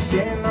man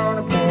sitting on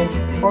a bench,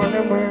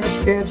 wondering where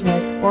his kids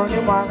went,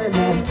 wondering why they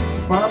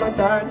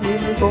mama died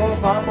years ago.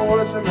 Papa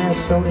was a mess,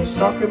 so they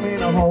stuck him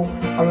in a home,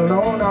 all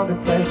alone, all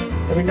depressed.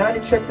 Every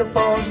night he checked the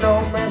phones,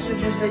 no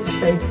messages they'd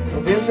say. No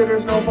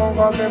visitors, no phone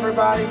calls,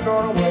 everybody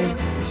gone away.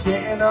 He's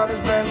sitting on his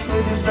bench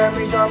with his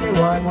memories on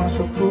rewind. Was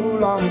so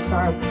cool all the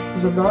time,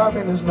 there's a love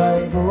in his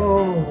life,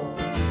 oh.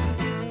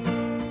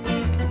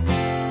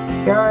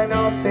 Yeah, I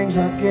know things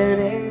are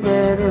getting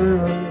better.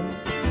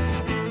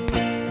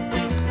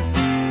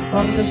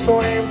 I'm just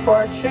waiting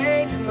for a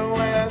change in the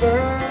weather.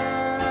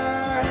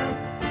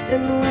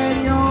 And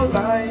when your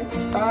light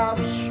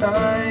stops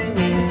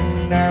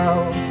shining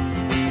now,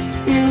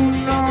 you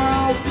know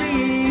I'll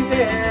be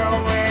there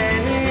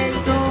when it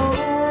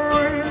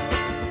goes.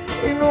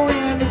 And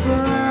when the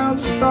ground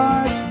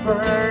starts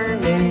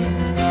burning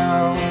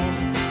out,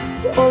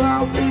 well,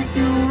 I'll pick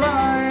you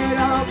right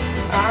up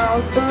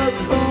out the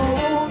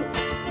cold.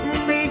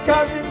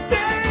 Because in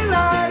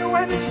daylight,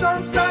 when the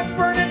sun starts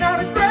burning out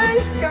a gray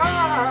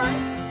sky,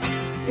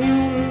 you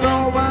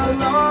know my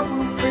love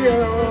will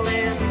fill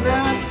in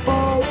that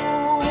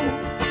hole.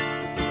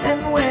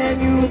 And when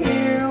you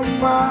hear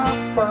my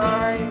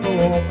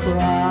final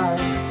cry,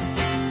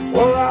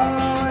 well, I'll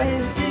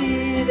always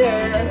be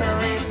there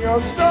in your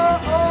soul.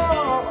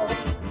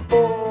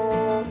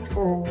 Oh,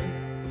 oh,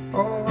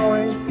 I'll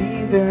always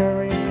be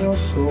there in your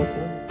soul.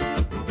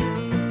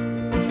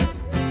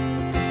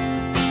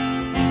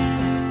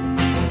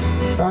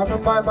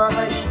 Driving by my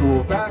high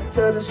school, back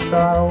to the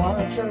start,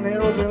 watching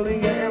little Billy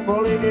getting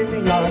bullied in the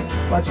yard.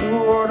 My two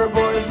older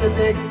boys with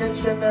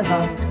ignorance in their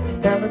heart,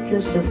 never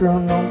kissed a girl,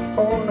 no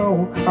phone,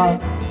 no car.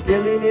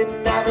 Billy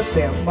didn't have a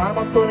cent,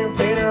 mama couldn't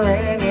pay the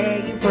rent. Yeah,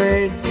 he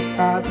prayed to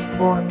God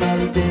for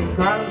another day,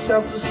 cried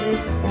himself to sleep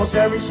almost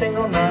every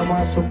single night.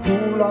 Why so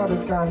cool all the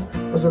time,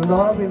 was a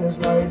love in his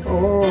life,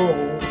 oh.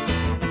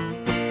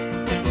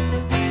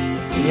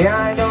 Yeah,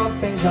 I know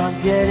things are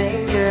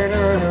getting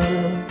better.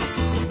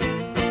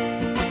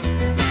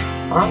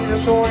 I'm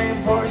just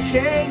waiting for a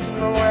change in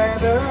the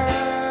weather.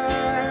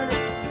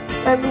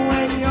 And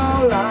when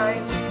your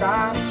light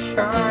stops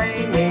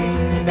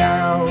shining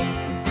down,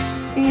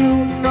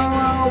 you know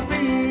I'll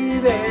be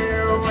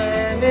there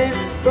when it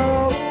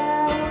goes.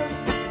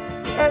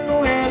 And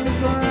when the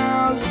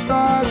ground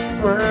starts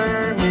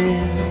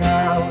burning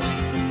out,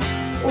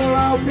 well,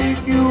 I'll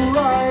pick you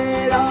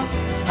right up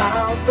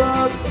out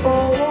the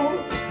cold.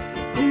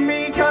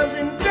 Because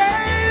in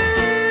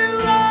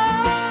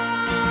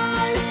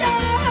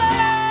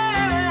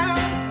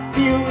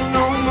you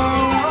know my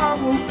love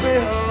will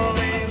fill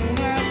in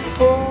that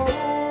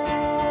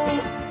hole.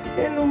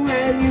 And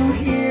when you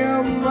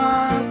hear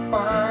my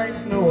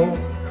final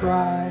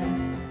cry,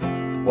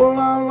 well,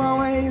 I'll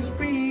always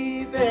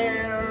be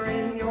there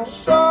in your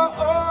soul.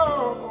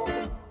 Oh,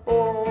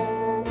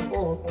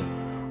 oh,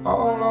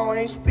 I'll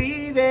always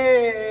be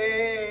there.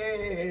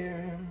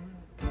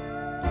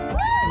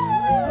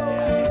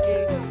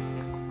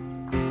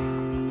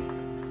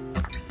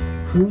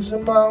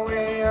 Cruising my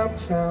way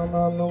uptown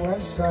on the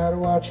west side,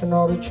 watching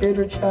all the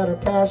chitter chatter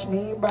pass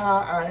me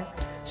by.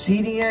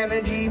 See the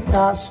energy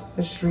passing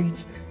the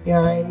streets, yeah,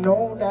 I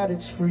know that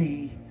it's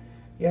free.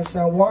 Yes,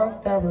 I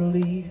want that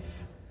relief.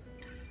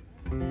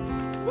 Woo!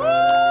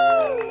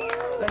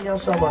 Thank y'all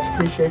so much,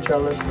 appreciate y'all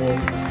listening.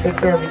 Take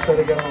care of each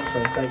other, get home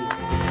safe, thank you.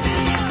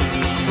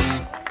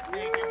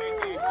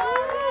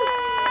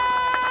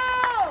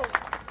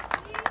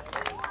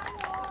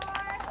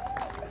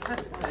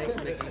 Thanks,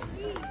 Mickey.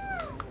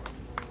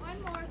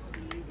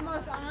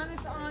 Most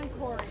honest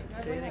encoring.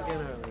 Say it again,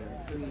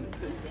 Arlene.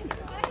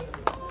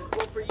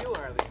 Well, for you,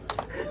 Arlene.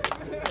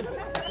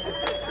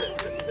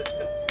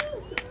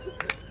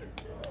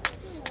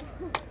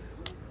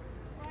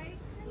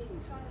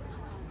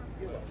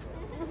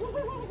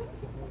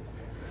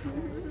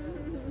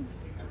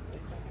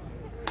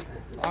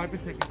 Oh, I've been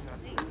taking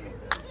shots.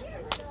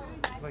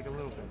 Like a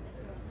little bit.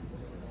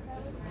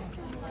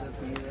 Just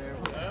be there.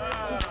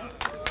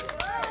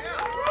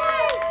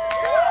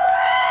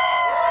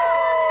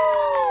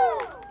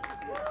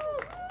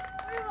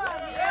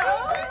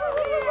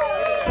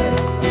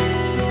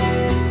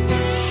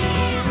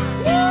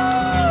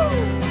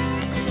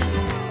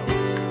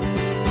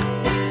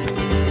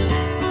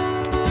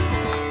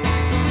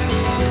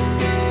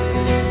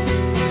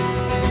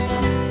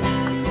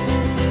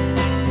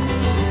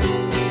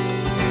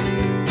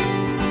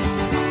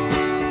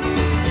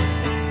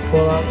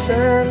 Well, I'm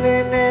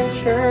turning and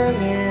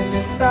churning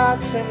the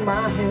thoughts in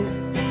my head,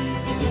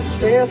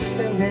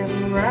 twisting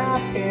and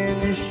wrapping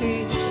the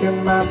sheets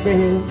in my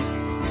bed.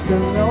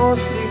 Till no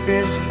sleep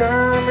is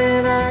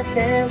coming, I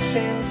can't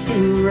seem to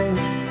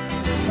rest.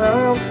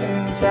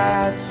 Something's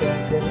inside,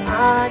 something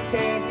I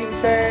can't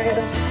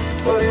contest.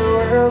 But the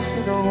world's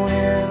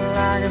going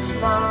like a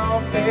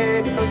small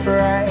blade of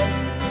grass,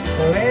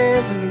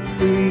 lands in the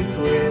creek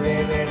with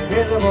an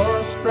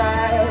invisible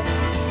splash.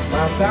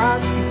 My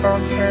thoughts keep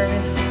on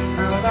turning,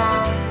 how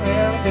long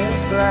will this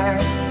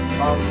last?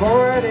 On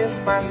board is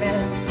my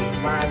nest,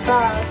 my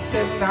thoughts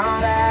have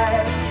not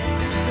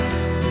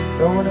asked.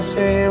 Don't wanna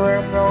say where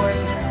I'm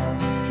going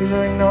now, choose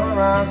to ignore,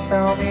 I'll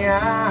tell me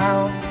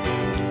how.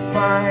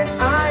 My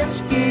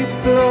eyes keep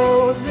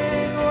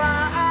closing.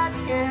 Why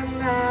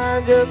can't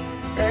I just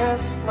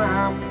rest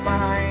my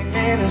mind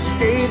and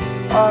escape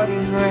all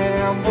these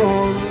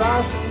rambles,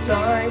 lost in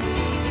time?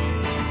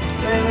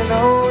 And I've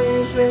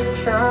always been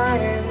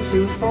trying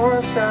to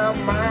force out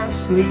my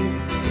sleep.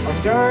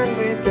 I'm done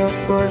with the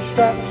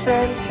push-ups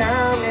and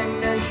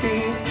counting the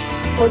sheep.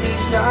 For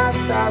these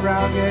thoughts are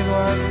rugged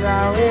ones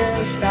I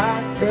wish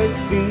I could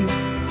be.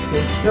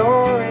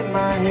 Restoring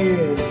my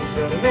head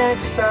until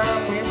next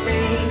time we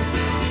meet.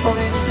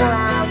 Only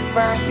time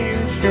my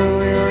future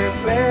will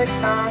reflect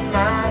on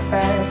my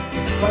past.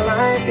 My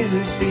life is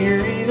a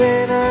series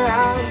in a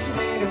house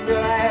made of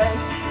glass.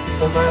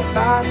 But my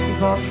thoughts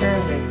keep on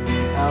turning.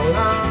 How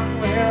long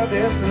will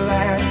this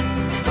last?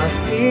 My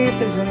sleep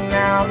is an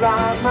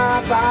outlaw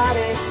my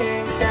body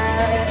can't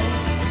catch.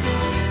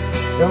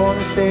 Don't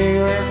wanna say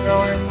where I'm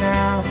going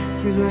now.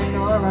 Choose to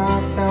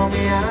ignore, tell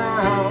me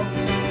how.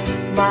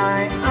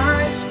 My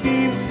eyes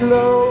keep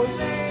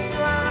closing.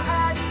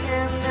 Why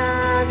can't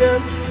I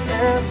just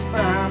rest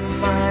my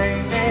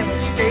mind and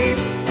escape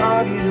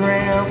all these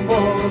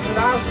rambles,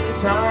 lost in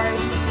time?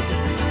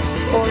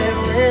 Oh, and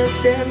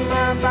wishing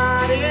my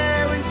body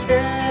every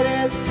set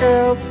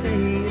itself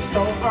free.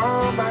 So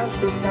all my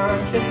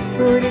subconscious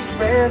could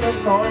expand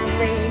upon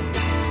me.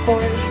 Oh,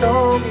 and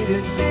show me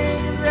the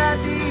things that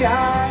the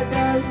eye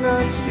does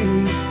not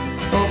see.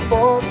 No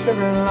force to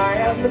rely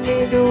on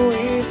beneath the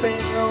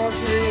weeping old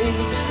tree.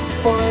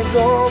 For a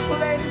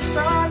gold-plated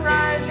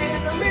sunrise in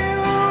the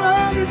middle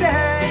of the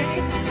day.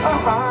 A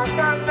heart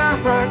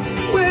cannot run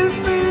with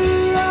me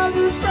as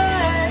a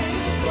thing.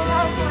 Well,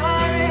 I'm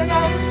running,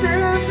 I'm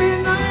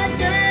tripping, I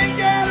can't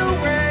get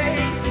away.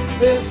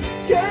 This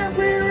can't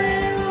be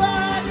real, I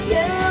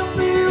can't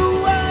be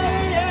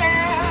away,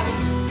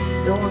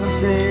 yeah. Don't wanna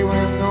say where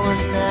I'm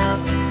going now.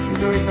 Choose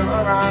to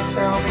ignore,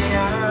 tell me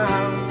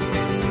how.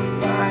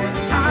 My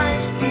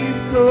eyes keep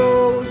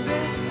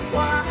closing.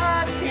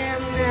 Why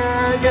can't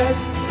I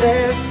just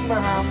rest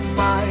my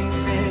mind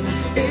and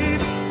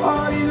escape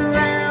all these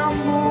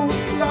rambles,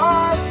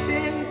 lost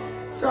in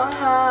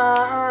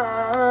time?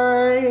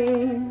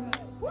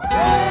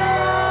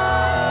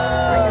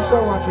 Thank you so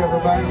much,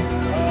 everybody.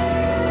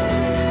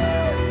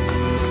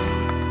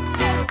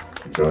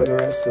 Enjoy the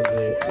rest of the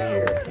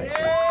year. Thank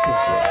you.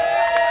 Appreciate it.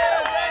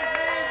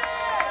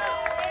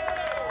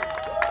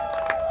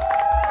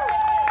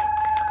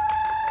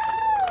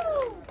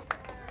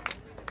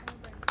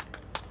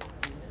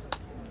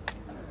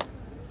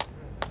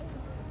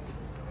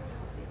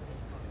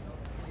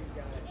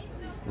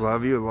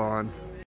 Love you, Lon.